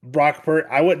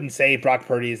 I wouldn't say Brock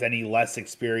Purdy is any less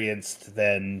experienced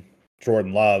than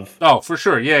Jordan Love. Oh, for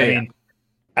sure. Yeah, I yeah. mean,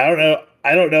 I don't know.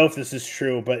 I don't know if this is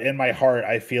true, but in my heart,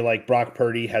 I feel like Brock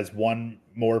Purdy has won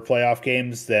more playoff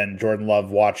games than Jordan Love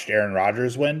watched Aaron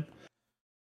Rodgers win.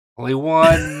 Only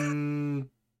won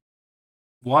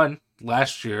one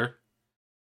last year.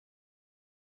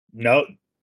 No, not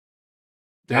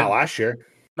Did last year.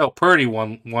 no Purdy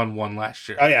won one last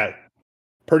year. Oh yeah,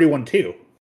 Purdy won 2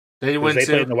 They because win they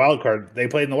played two. in the wild card. They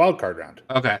played in the wild card round.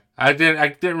 Okay, I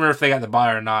didn't remember if they got the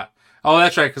bye or not. Oh,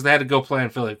 that's right, because they had to go play in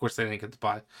Philly. Of course, they didn't get the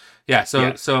bye. Yeah,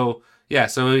 so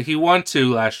he won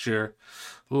 2 last year.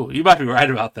 Ooh, you might be right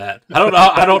about that. I don't know.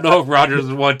 I don't know if Rodgers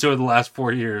has won 2 in the last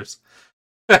 4 years.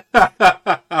 Because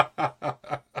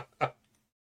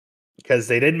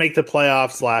they didn't make the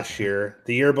playoffs last year.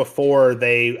 The year before,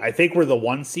 I think were the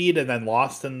 1 seed and then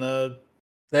lost in the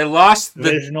They lost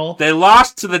Divisional. They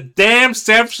lost to the damn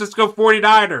San Francisco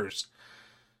 49ers.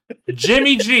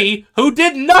 Jimmy G, who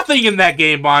did nothing in that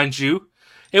game, mind you.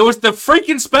 It was the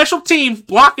freaking special teams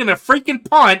blocking a freaking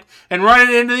punt and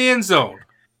running into the end zone.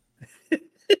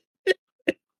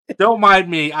 Don't mind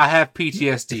me. I have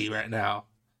PTSD right now.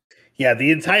 Yeah,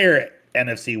 the entire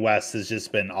NFC West has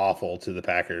just been awful to the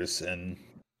Packers in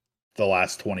the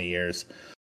last 20 years.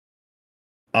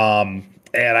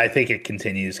 And I think it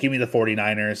continues. Give me the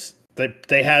 49ers.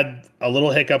 They had a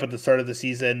little hiccup at the start of the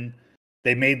season.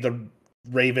 They made the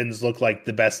Ravens look like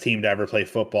the best team to ever play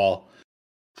football.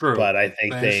 True. But I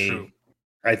think true.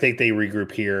 I think they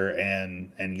regroup here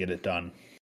and get it done.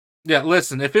 Yeah,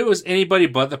 listen, if it was anybody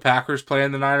but the Packers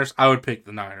playing the Niners, I would pick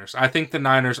the Niners. I think the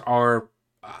Niners are,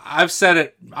 I've said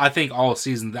it, I think all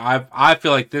season, I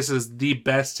feel like this is the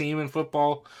best team in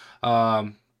football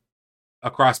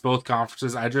across both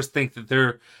conferences. I just think that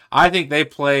they're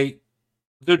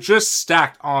just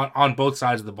stacked on both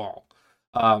sides of the ball.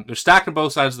 They're stacked on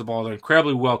both sides of the ball. They're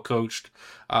incredibly well coached.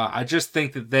 I just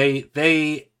think that they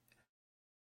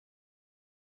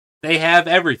have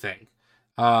everything.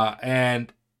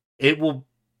 And it will,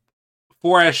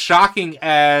 for as shocking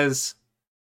as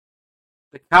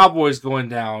the Cowboys going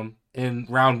down in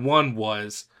round 1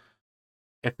 was,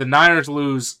 if the Niners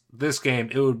lose this game,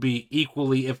 it would be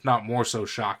equally, if not more so,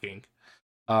 shocking.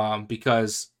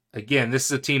 Because, again, this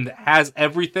is a team that has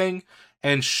everything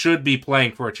and should be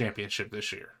playing for a championship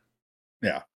this year.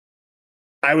 Yeah.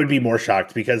 I would be more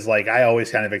shocked because, I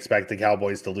always kind of expect the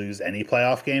Cowboys to lose any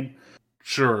playoff game.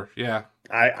 Sure, yeah.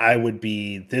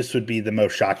 This would be the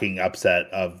most shocking upset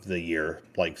of the year,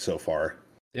 so far.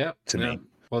 Yeah. To me.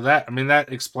 Well, that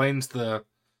explains the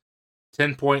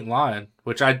 10-point line,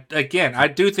 which I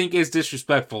do think is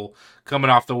disrespectful coming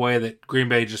off the way that Green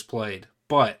Bay just played,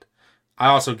 but I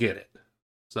also get it.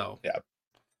 So, yeah.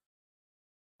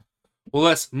 Well,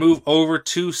 let's move over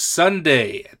to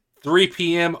Sunday at 3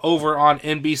 p.m. over on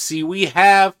NBC. We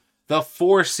have the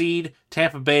 4 seed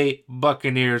Tampa Bay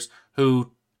Buccaneers,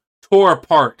 who tore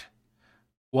apart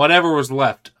whatever was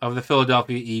left of the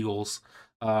Philadelphia Eagles.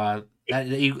 That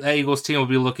Eagles team will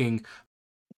be looking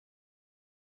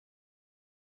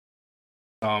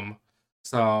some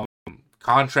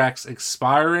contracts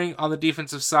expiring on the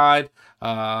defensive side,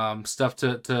 stuff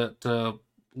to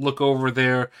look over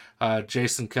there.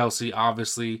 Jason Kelce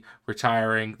obviously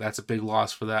retiring. That's a big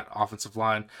loss for that offensive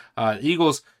line.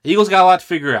 Eagles got a lot to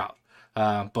figure out.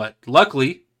 But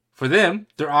luckily for them,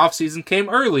 their offseason came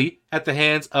early at the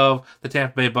hands of the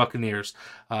Tampa Bay Buccaneers.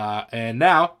 And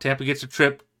now Tampa gets a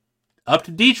trip up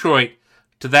to Detroit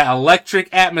to that electric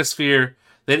atmosphere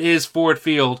that is Ford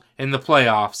Field in the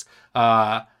playoffs.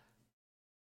 The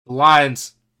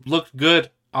Lions looked good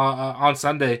on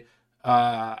Sunday.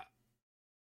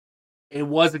 It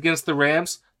was against the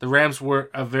Rams. The Rams were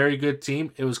a very good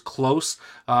team. It was close.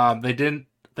 They didn't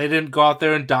go out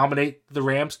there and dominate the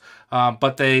Rams,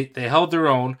 but they held their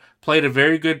own, played a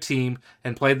very good team,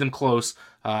 and played them close.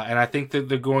 And I think that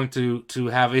they're going to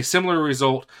have a similar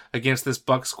result against this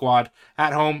Bucs squad.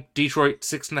 At home, Detroit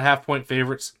 6.5-point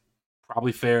favorites.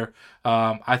 Probably fair.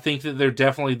 I think that they're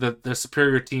definitely the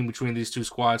superior team between these two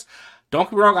squads. Don't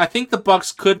get me wrong, I think the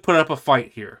Bucs could put up a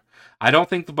fight here. I don't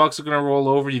think the Bucs are going to roll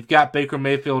over. You've got Baker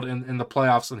Mayfield in the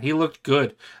playoffs, and he looked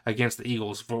good against the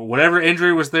Eagles. For whatever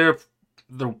injury was there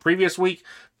the previous week,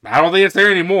 I don't think it's there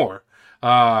anymore.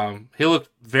 He looked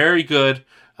very good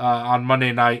on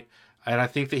Monday night, and I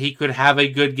think that he could have a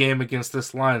good game against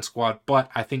this Lions squad, but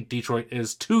I think Detroit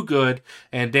is too good,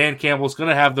 and Dan Campbell's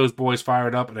going to have those boys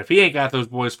fired up, and if he ain't got those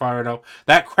boys fired up,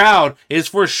 that crowd is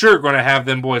for sure going to have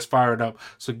them boys fired up.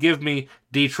 So give me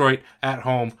Detroit at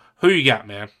home. Who you got,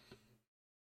 man?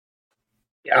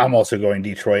 Yeah, I'm also going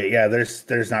Detroit. Yeah,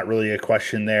 there's not really a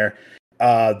question there.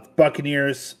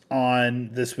 Buccaneers on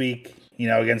this week,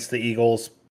 against the Eagles,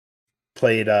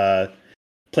 played the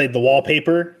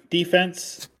wallpaper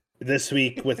defense this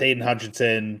week with Aiden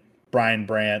Hutchinson, Brian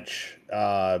Branch,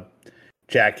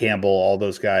 Jack Campbell, all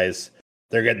those guys.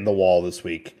 They're getting the wall this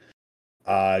week.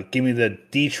 Give me the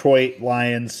Detroit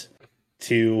Lions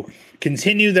to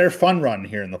continue their fun run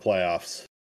here in the playoffs.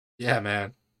 Yeah,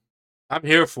 man. I'm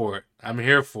here for it.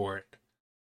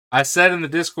 I said in the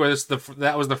Discord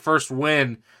that was the first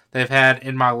win they've had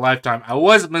in my lifetime. I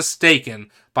was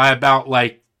mistaken by about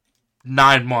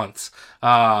 9 months.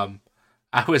 I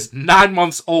was 9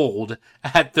 months old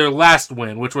at their last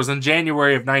win, which was in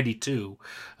January of '92.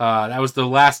 That was the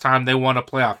last time they won a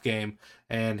playoff game,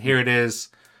 and here it is,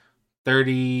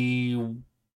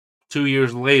 32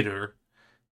 years later,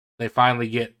 they finally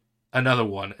get another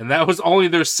one, and that was only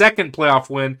their second playoff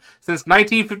win since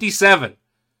 1957.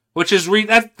 Which is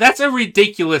that's a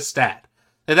ridiculous stat.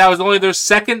 That was only their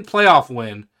second playoff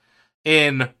win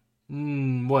in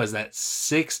what is that,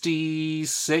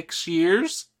 66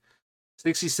 years?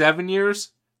 67 years?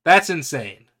 That's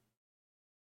insane.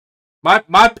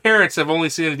 My parents have only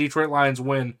seen the Detroit Lions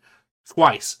win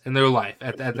twice in their life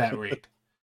at that rate.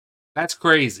 That's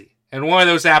crazy. And one of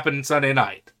those happened Sunday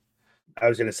night. I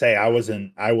was gonna say I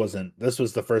wasn't. This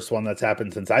was the first one that's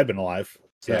happened since I've been alive.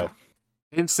 So yeah.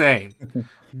 Insane.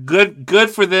 Good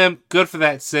for them. Good for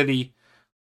that city.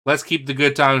 Let's keep the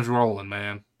good times rolling,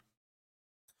 man.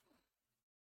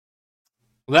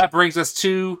 Well, that brings us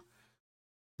to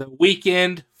the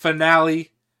weekend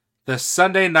finale, the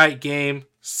Sunday night game,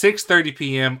 6:30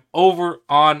 p.m. over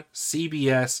on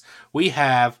CBS. We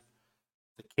have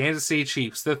the Kansas City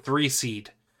Chiefs, the 3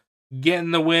 seed,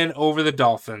 getting the win over the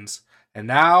Dolphins. And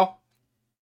now,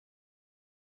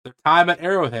 their time at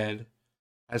Arrowhead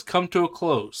has come to a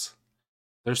close.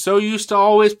 They're so used to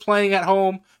always playing at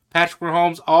home. Patrick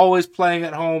Mahomes always playing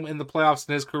at home in the playoffs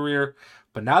in his career.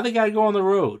 But now they got to go on the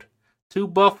road to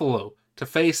Buffalo to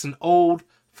face an old,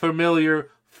 familiar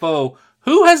foe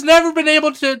who has never been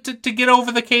able to get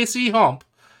over the KC hump,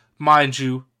 mind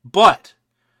you. But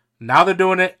now they're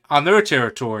doing it on their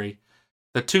territory.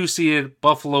 The 2-seeded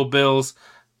Buffalo Bills.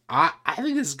 I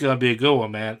think this is going to be a good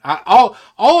one, man. All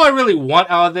I really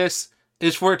want out of this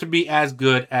is for it to be as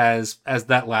good as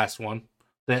that last one.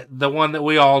 The one that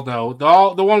we all know.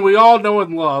 The one we all know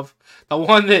and love. The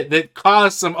one that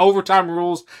caused some overtime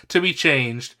rules to be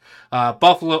changed.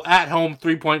 Buffalo at home,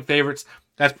 3-point favorites.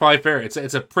 That's probably fair.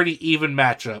 It's a pretty even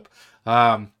matchup.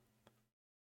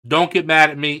 Don't get mad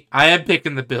at me. I am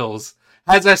picking the Bills.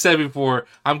 As I said before,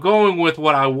 I'm going with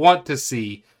what I want to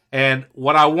see. And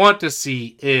what I want to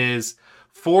see is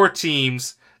 4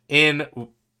 teams in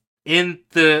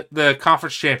the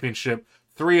conference championship,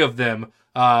 3 of them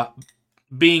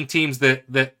being teams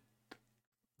that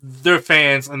their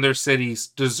fans and their cities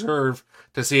deserve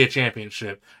to see a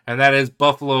championship. And that is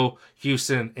Buffalo,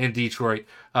 Houston, and Detroit.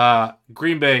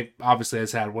 Green Bay obviously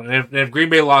has had one. And if Green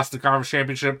Bay lost the conference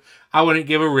championship, I wouldn't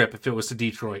give a rip if it was to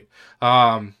Detroit.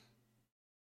 But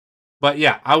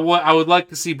yeah, I would like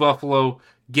to see Buffalo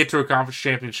get to a conference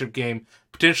championship game,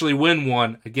 potentially win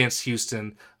one against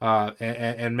Houston,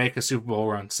 and make a Super Bowl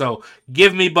run. So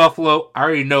give me Buffalo. I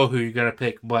already know who you're going to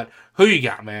pick, but who you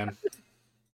got, man?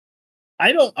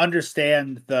 I don't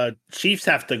understand the Chiefs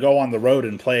have to go on the road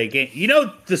and play a game.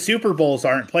 The Super Bowls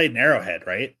aren't played in Arrowhead,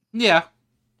 right? Yeah.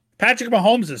 Patrick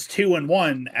Mahomes is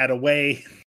 2-1 at away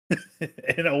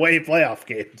in away playoff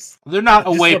games. They're not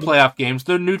away playoff games.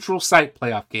 They're neutral site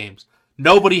playoff games.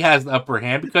 Nobody has the upper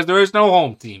hand because there is no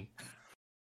home team.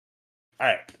 All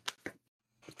right.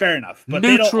 Fair enough. But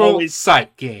neutral they don't always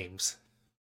site games.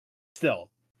 Still,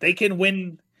 they can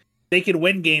win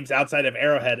games outside of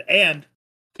Arrowhead, and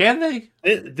can they?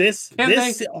 In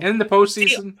the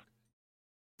postseason?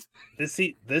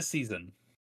 This season,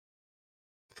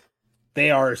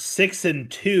 they are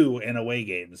 6-2 in away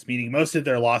games, meaning most of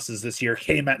their losses this year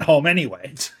came at home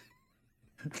anyway.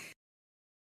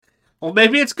 Well,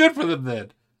 maybe it's good for them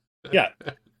then. Yeah,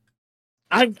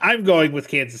 I'm going with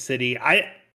Kansas City.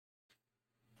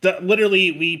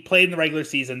 Literally, we played in the regular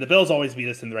season. The Bills always beat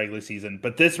us in the regular season,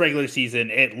 but this regular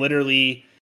season, it literally,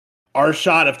 our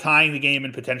shot of tying the game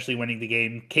and potentially winning the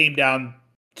game came down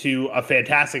to a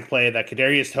fantastic play that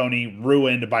Kadarius Toney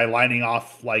ruined by lining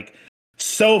off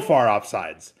so far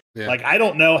offsides. Yeah. I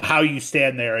don't know how you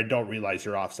stand there and don't realize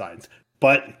you're offsides,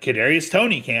 but Kadarius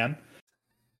Toney can.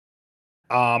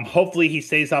 Hopefully he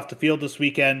stays off the field this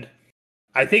weekend.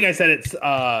 I think I said it's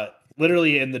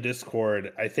literally in the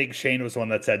Discord. I think Shane was the one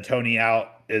that said Toney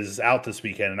is out this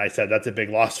weekend, and I said that's a big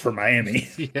loss for Miami.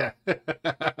 Yeah.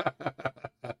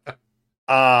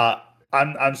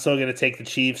 I'm still gonna take the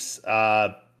Chiefs.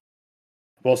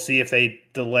 we'll see if they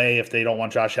delay if they don't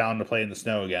want Josh Allen to play in the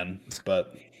snow again.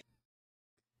 But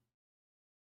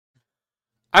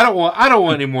I don't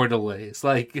want any more delays.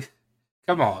 Like,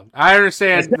 come on. I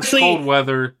understand the cold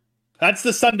weather. That's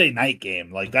the Sunday night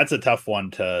game. Like, that's a tough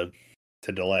one to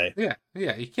delay. Yeah.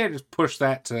 You can't just push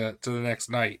that to the next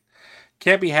night.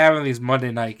 Can't be having these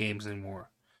Monday night games anymore.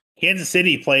 Kansas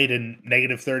City played in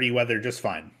 -30 weather just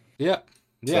fine. Yeah,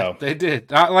 they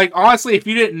did. Like, honestly, if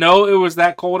you didn't know it was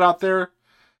that cold out there,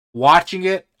 watching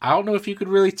it, I don't know if you could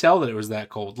really tell that it was that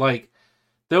cold. Like,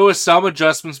 there was some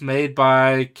adjustments made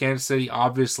by Kansas City,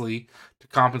 obviously, to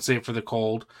compensate for the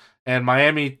cold, and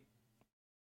Miami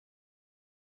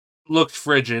looked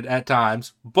frigid at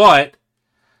times, but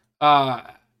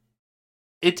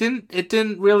it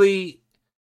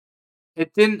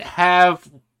didn't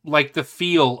have like the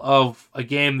feel of a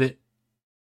game that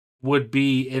would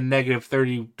be in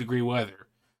 -30-degree weather.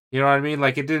 You know what I mean?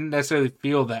 Like, it didn't necessarily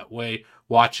feel that way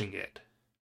watching it.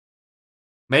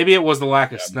 Maybe it was the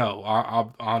lack of snow,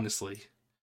 honestly.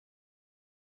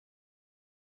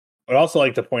 I'd also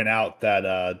like to point out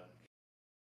that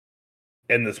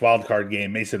in this wild card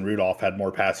game, Mason Rudolph had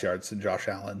more pass yards than Josh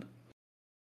Allen.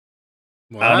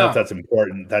 Wow. I don't know if that's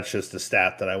important. That's just a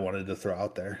stat that I wanted to throw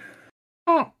out there.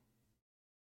 Oh.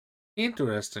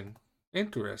 Interesting.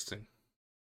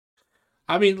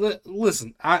 I mean,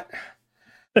 listen, I've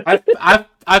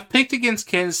picked against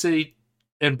Kansas City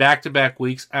in back-to-back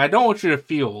weeks, and I don't want you to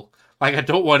feel like I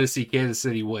don't want to see Kansas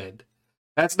City win.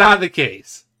 That's not the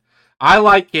case. I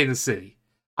like Kansas City.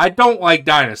 I don't like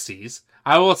dynasties.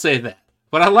 I will say that.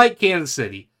 But I like Kansas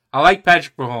City. I like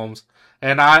Patrick Mahomes,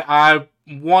 and I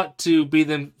want to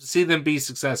see them be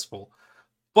successful.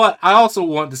 But I also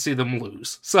want to see them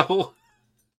lose. So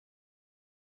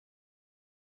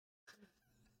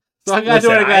I gotta do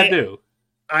what I gotta do.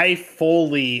 I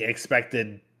fully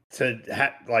expected to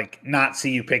not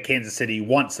see you pick Kansas City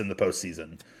once in the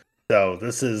postseason. So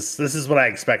this is what I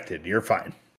expected. You're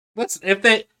fine. If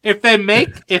they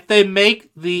make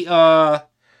the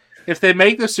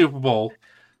Super Bowl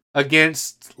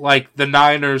against like the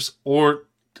Niners or,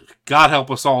 God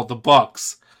help us all, the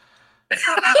Bucks,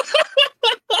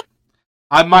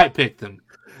 I might pick them.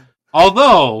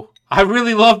 Although I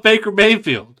really love Baker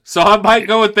Mayfield, so I might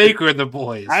go with Baker and the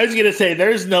boys. I was gonna say,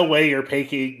 there's no way you're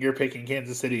picking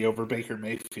Kansas City over Baker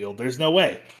Mayfield. There's no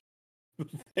way.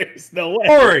 There's no way.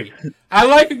 Story. I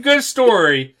like a good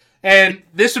story, and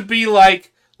this would be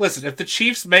like, listen, if the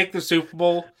Chiefs make the Super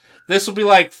Bowl, this will be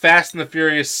like Fast and the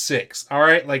Furious 6. All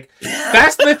right, like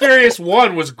Fast and the Furious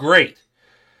 1 was great.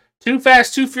 Too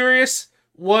Fast, Too Furious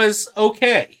was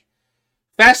okay.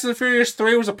 Fast and the Furious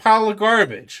 3 was a pile of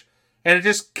garbage. And it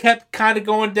just kept kind of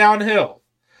going downhill.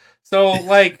 So,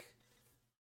 like,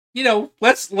 you know,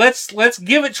 let's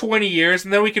give it 20 years,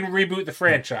 and then we can reboot the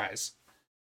franchise.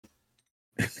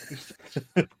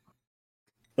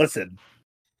 Listen,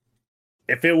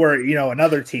 if it were,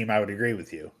 another team, I would agree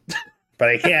with you. But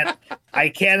I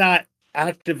cannot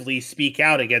actively speak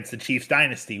out against the Chiefs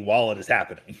dynasty while it is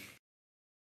happening.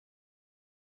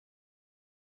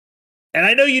 And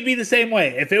I know you'd be the same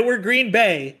way. If it were Green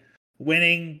Bay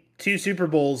winning 2 Super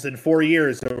Bowls in 4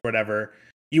 years or whatever,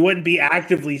 you would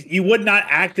not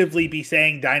actively be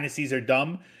saying dynasties are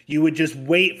dumb. You would just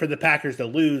wait for the Packers to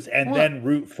lose and then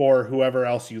root for whoever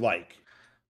else you like.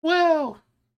 Well,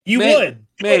 you would.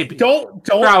 Maybe. Don't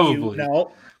Probably.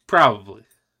 No. Probably.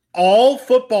 All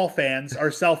football fans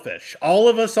are selfish. All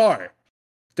of us are.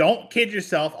 Don't kid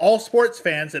yourself. All sports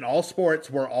fans in all sports,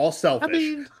 we're all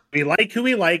selfish. We like who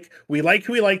we like. We like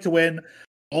who we like to win.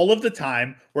 All of the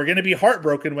time. We're going to be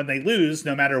heartbroken when they lose,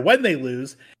 no matter when they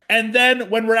lose. And then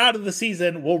when we're out of the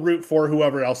season, we'll root for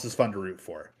whoever else is fun to root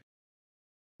for.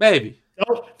 Maybe.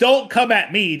 Don't come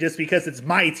at me just because it's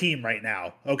my team right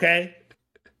now, okay?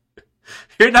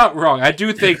 You're not wrong. I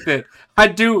do think that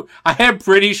I am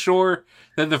pretty sure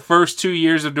that the first 2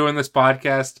 years of doing this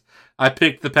podcast, I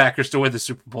picked the Packers to win the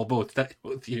Super Bowl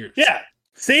both years. Yeah.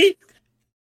 See?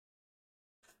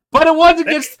 But it was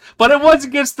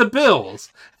against the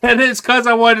Bills, and it's because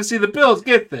I wanted to see the Bills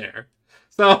get there.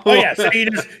 So, so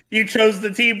you chose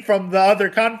the team from the other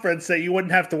conference that you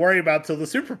wouldn't have to worry about till the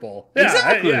Super Bowl.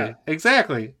 Yeah,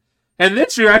 exactly. And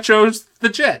this year I chose the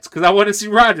Jets because I wanted to see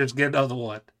Rodgers get another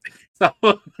one. So,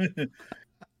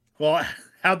 well,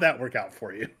 how'd that work out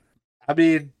for you? I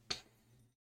mean,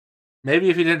 maybe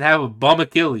if he didn't have a bum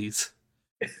Achilles.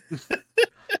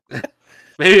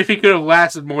 Maybe if he could have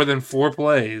lasted more than 4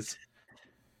 plays.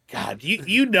 God,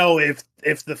 you know if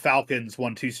the Falcons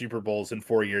won 2 Super Bowls in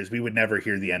 4 years, we would never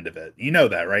hear the end of it. You know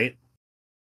that, right?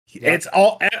 Yeah. It's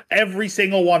every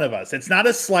single one of us. It's not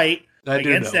a slight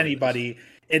against anybody.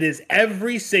 It is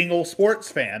every single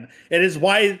sports fan. It is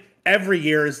why every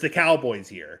year is the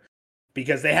Cowboys year.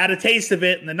 Because they had a taste of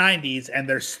it in the 90s, and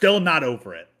they're still not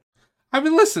over it. I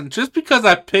mean, listen, just because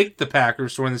I picked the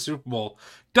Packers to win the Super Bowl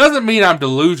doesn't mean I'm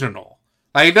delusional.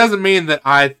 Like, it doesn't mean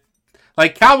that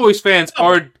Cowboys fans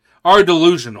are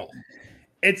delusional.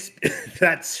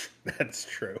 That's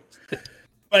true.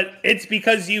 But it's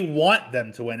because you want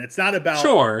them to win. It's not about...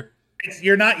 Sure.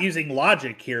 You're not using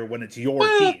logic here when it's your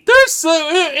team.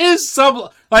 There is some...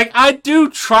 Like, I do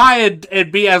try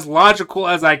and be as logical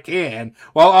as I can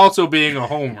while also being a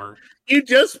homer. You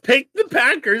just picked the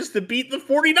Packers to beat the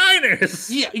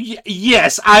 49ers.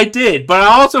 Yes, I did.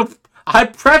 But I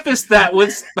prefaced that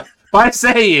by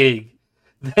saying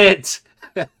that...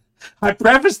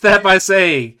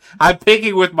 I'm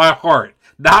picking with my heart,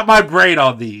 not my brain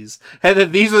on these. And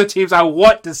that these are the teams I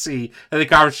want to see in the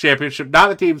conference championship, not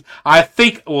the teams I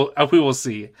think we will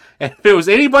see. And if it was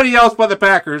anybody else but the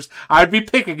Packers, I'd be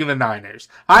picking the Niners.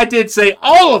 I did say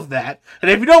all of that.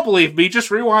 And if you don't believe me,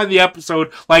 just rewind the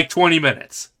episode like 20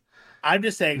 minutes. I'm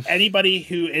just saying, anybody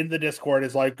who in the Discord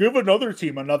is like, give another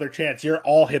team another chance, you're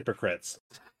all hypocrites.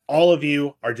 All of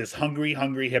you are just hungry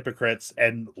hypocrites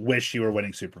and wish you were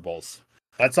winning Super Bowls.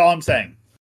 That's all I'm saying.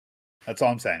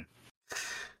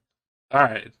 All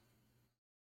right.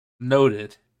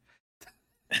 Noted.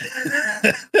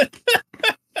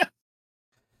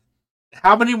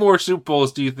 How many more Super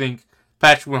Bowls do you think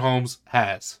Patrick Mahomes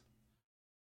has?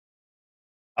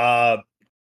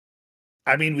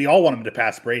 I mean, we all want him to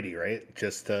pass Brady, right?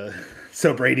 Just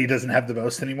so Brady doesn't have the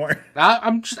most anymore.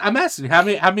 I'm asking, how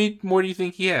many more do you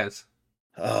think he has?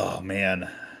 Oh man.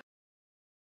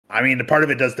 I mean, part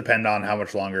of it does depend on how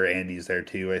much longer Andy's there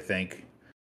too, I think.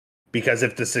 Because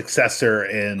if the successor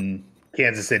in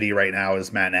Kansas City right now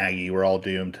is Matt Nagy, we're all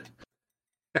doomed.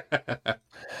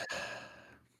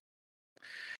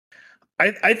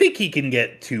 I think he can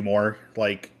get 2 more.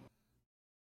 Like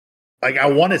I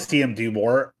want to see him do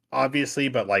more, obviously,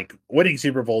 but like winning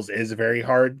Super Bowls is very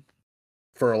hard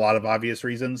for a lot of obvious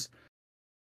reasons.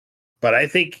 But I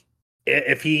think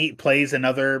if he plays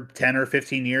another 10 or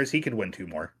 15 years, he could win 2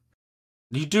 more.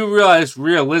 You do realize,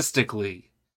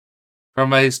 realistically,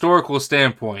 from a historical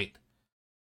standpoint,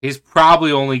 he's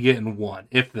probably only getting 1,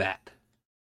 if that.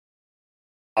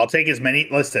 I'll take as many.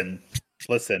 Listen.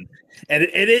 And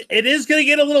it is going to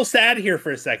get a little sad here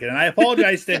for a second. And I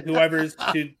apologize to whoever's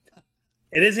to.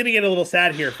 It is going to get a little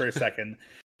sad here for a second.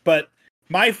 But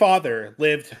my father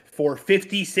lived for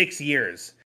 56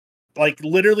 years. Like,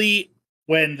 literally,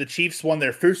 when the Chiefs won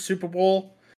their first Super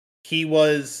Bowl, he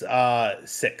was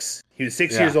 6. He was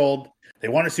 6 years old. They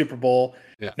won a Super Bowl.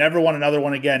 Yeah. Never won another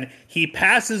one again. He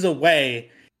passes away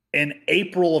in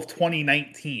April of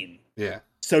 2019. Yeah.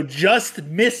 So just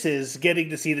misses getting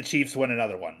to see the Chiefs win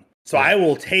another one. So I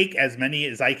will take as many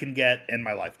as I can get in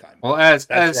my lifetime. Well, as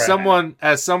someone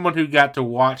who got to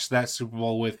watch that Super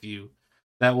Bowl with you,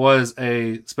 that was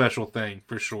a special thing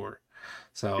for sure.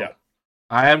 So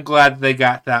I am glad they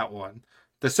got that one.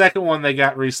 The second one they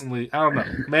got recently, I don't know,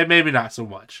 maybe not so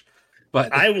much.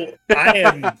 But I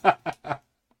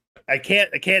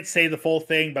can't say the full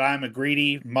thing, but I'm a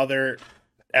greedy mother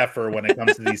effer when it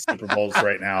comes to these Super Bowls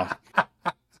right now.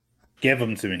 Give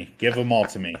them to me. Give them all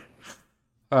to me.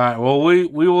 All right. Well, we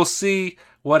will see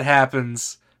what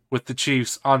happens with the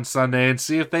Chiefs on Sunday and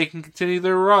see if they can continue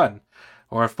their run,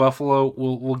 or if Buffalo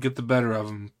will get the better of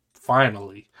them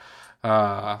finally.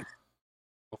 We'll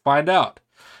find out.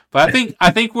 But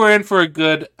I think we're in for a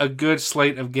good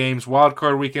slate of games. Wild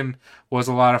Card weekend was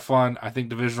a lot of fun. I think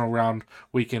divisional round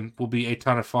weekend will be a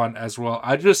ton of fun as well.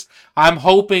 I'm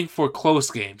hoping for close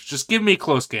games. Just give me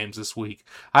close games this week.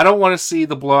 I don't want to see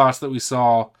the blowouts that we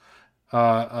saw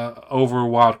over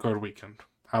Wild Card weekend.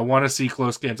 I want to see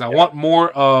close games. I want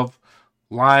more of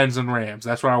Lions and Rams.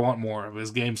 That's what I want more of,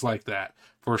 is games like that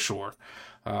for sure.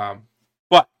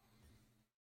 But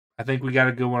I think we got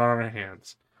a good one on our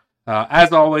hands.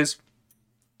 As always,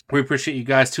 we appreciate you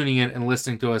guys tuning in and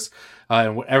listening to us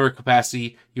in whatever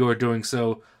capacity you are doing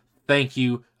so. Thank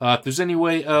you. If there's any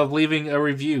way of leaving a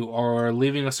review or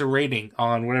leaving us a rating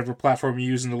on whatever platform you're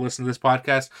using to listen to this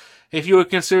podcast, if you would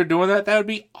consider doing that, that would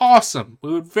be awesome.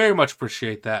 We would very much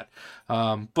appreciate that.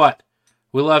 But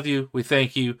we love you. We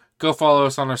thank you. Go follow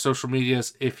us on our social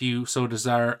medias if you so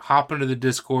desire. Hop into the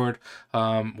Discord.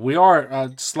 We are,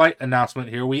 a slight announcement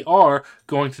here, we are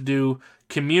going to do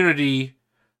community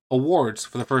awards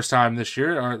for the first time this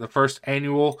year, or the first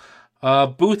annual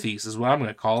boothies is what I'm going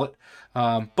to call it.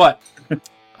 But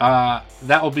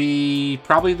that will be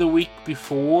probably the week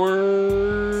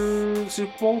before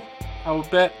Super Bowl, I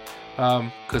would bet.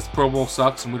 because Pro Bowl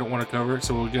sucks and we don't want to cover it,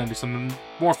 so we're going to do something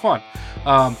more fun.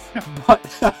 But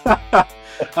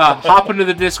hop into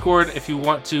the Discord if you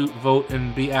want to vote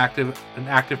and be an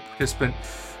active participant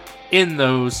in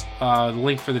those. The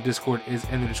link for the Discord is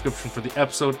in the description for the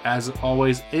episode, as it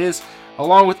always is,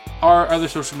 along with our other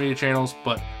social media channels.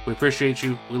 But we appreciate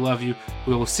you. We love you.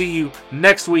 We will see you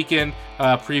next weekend,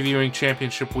 previewing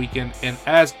Championship Weekend. And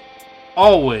as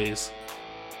always,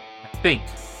 I think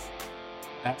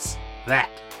that's that.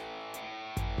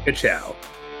 Good chow.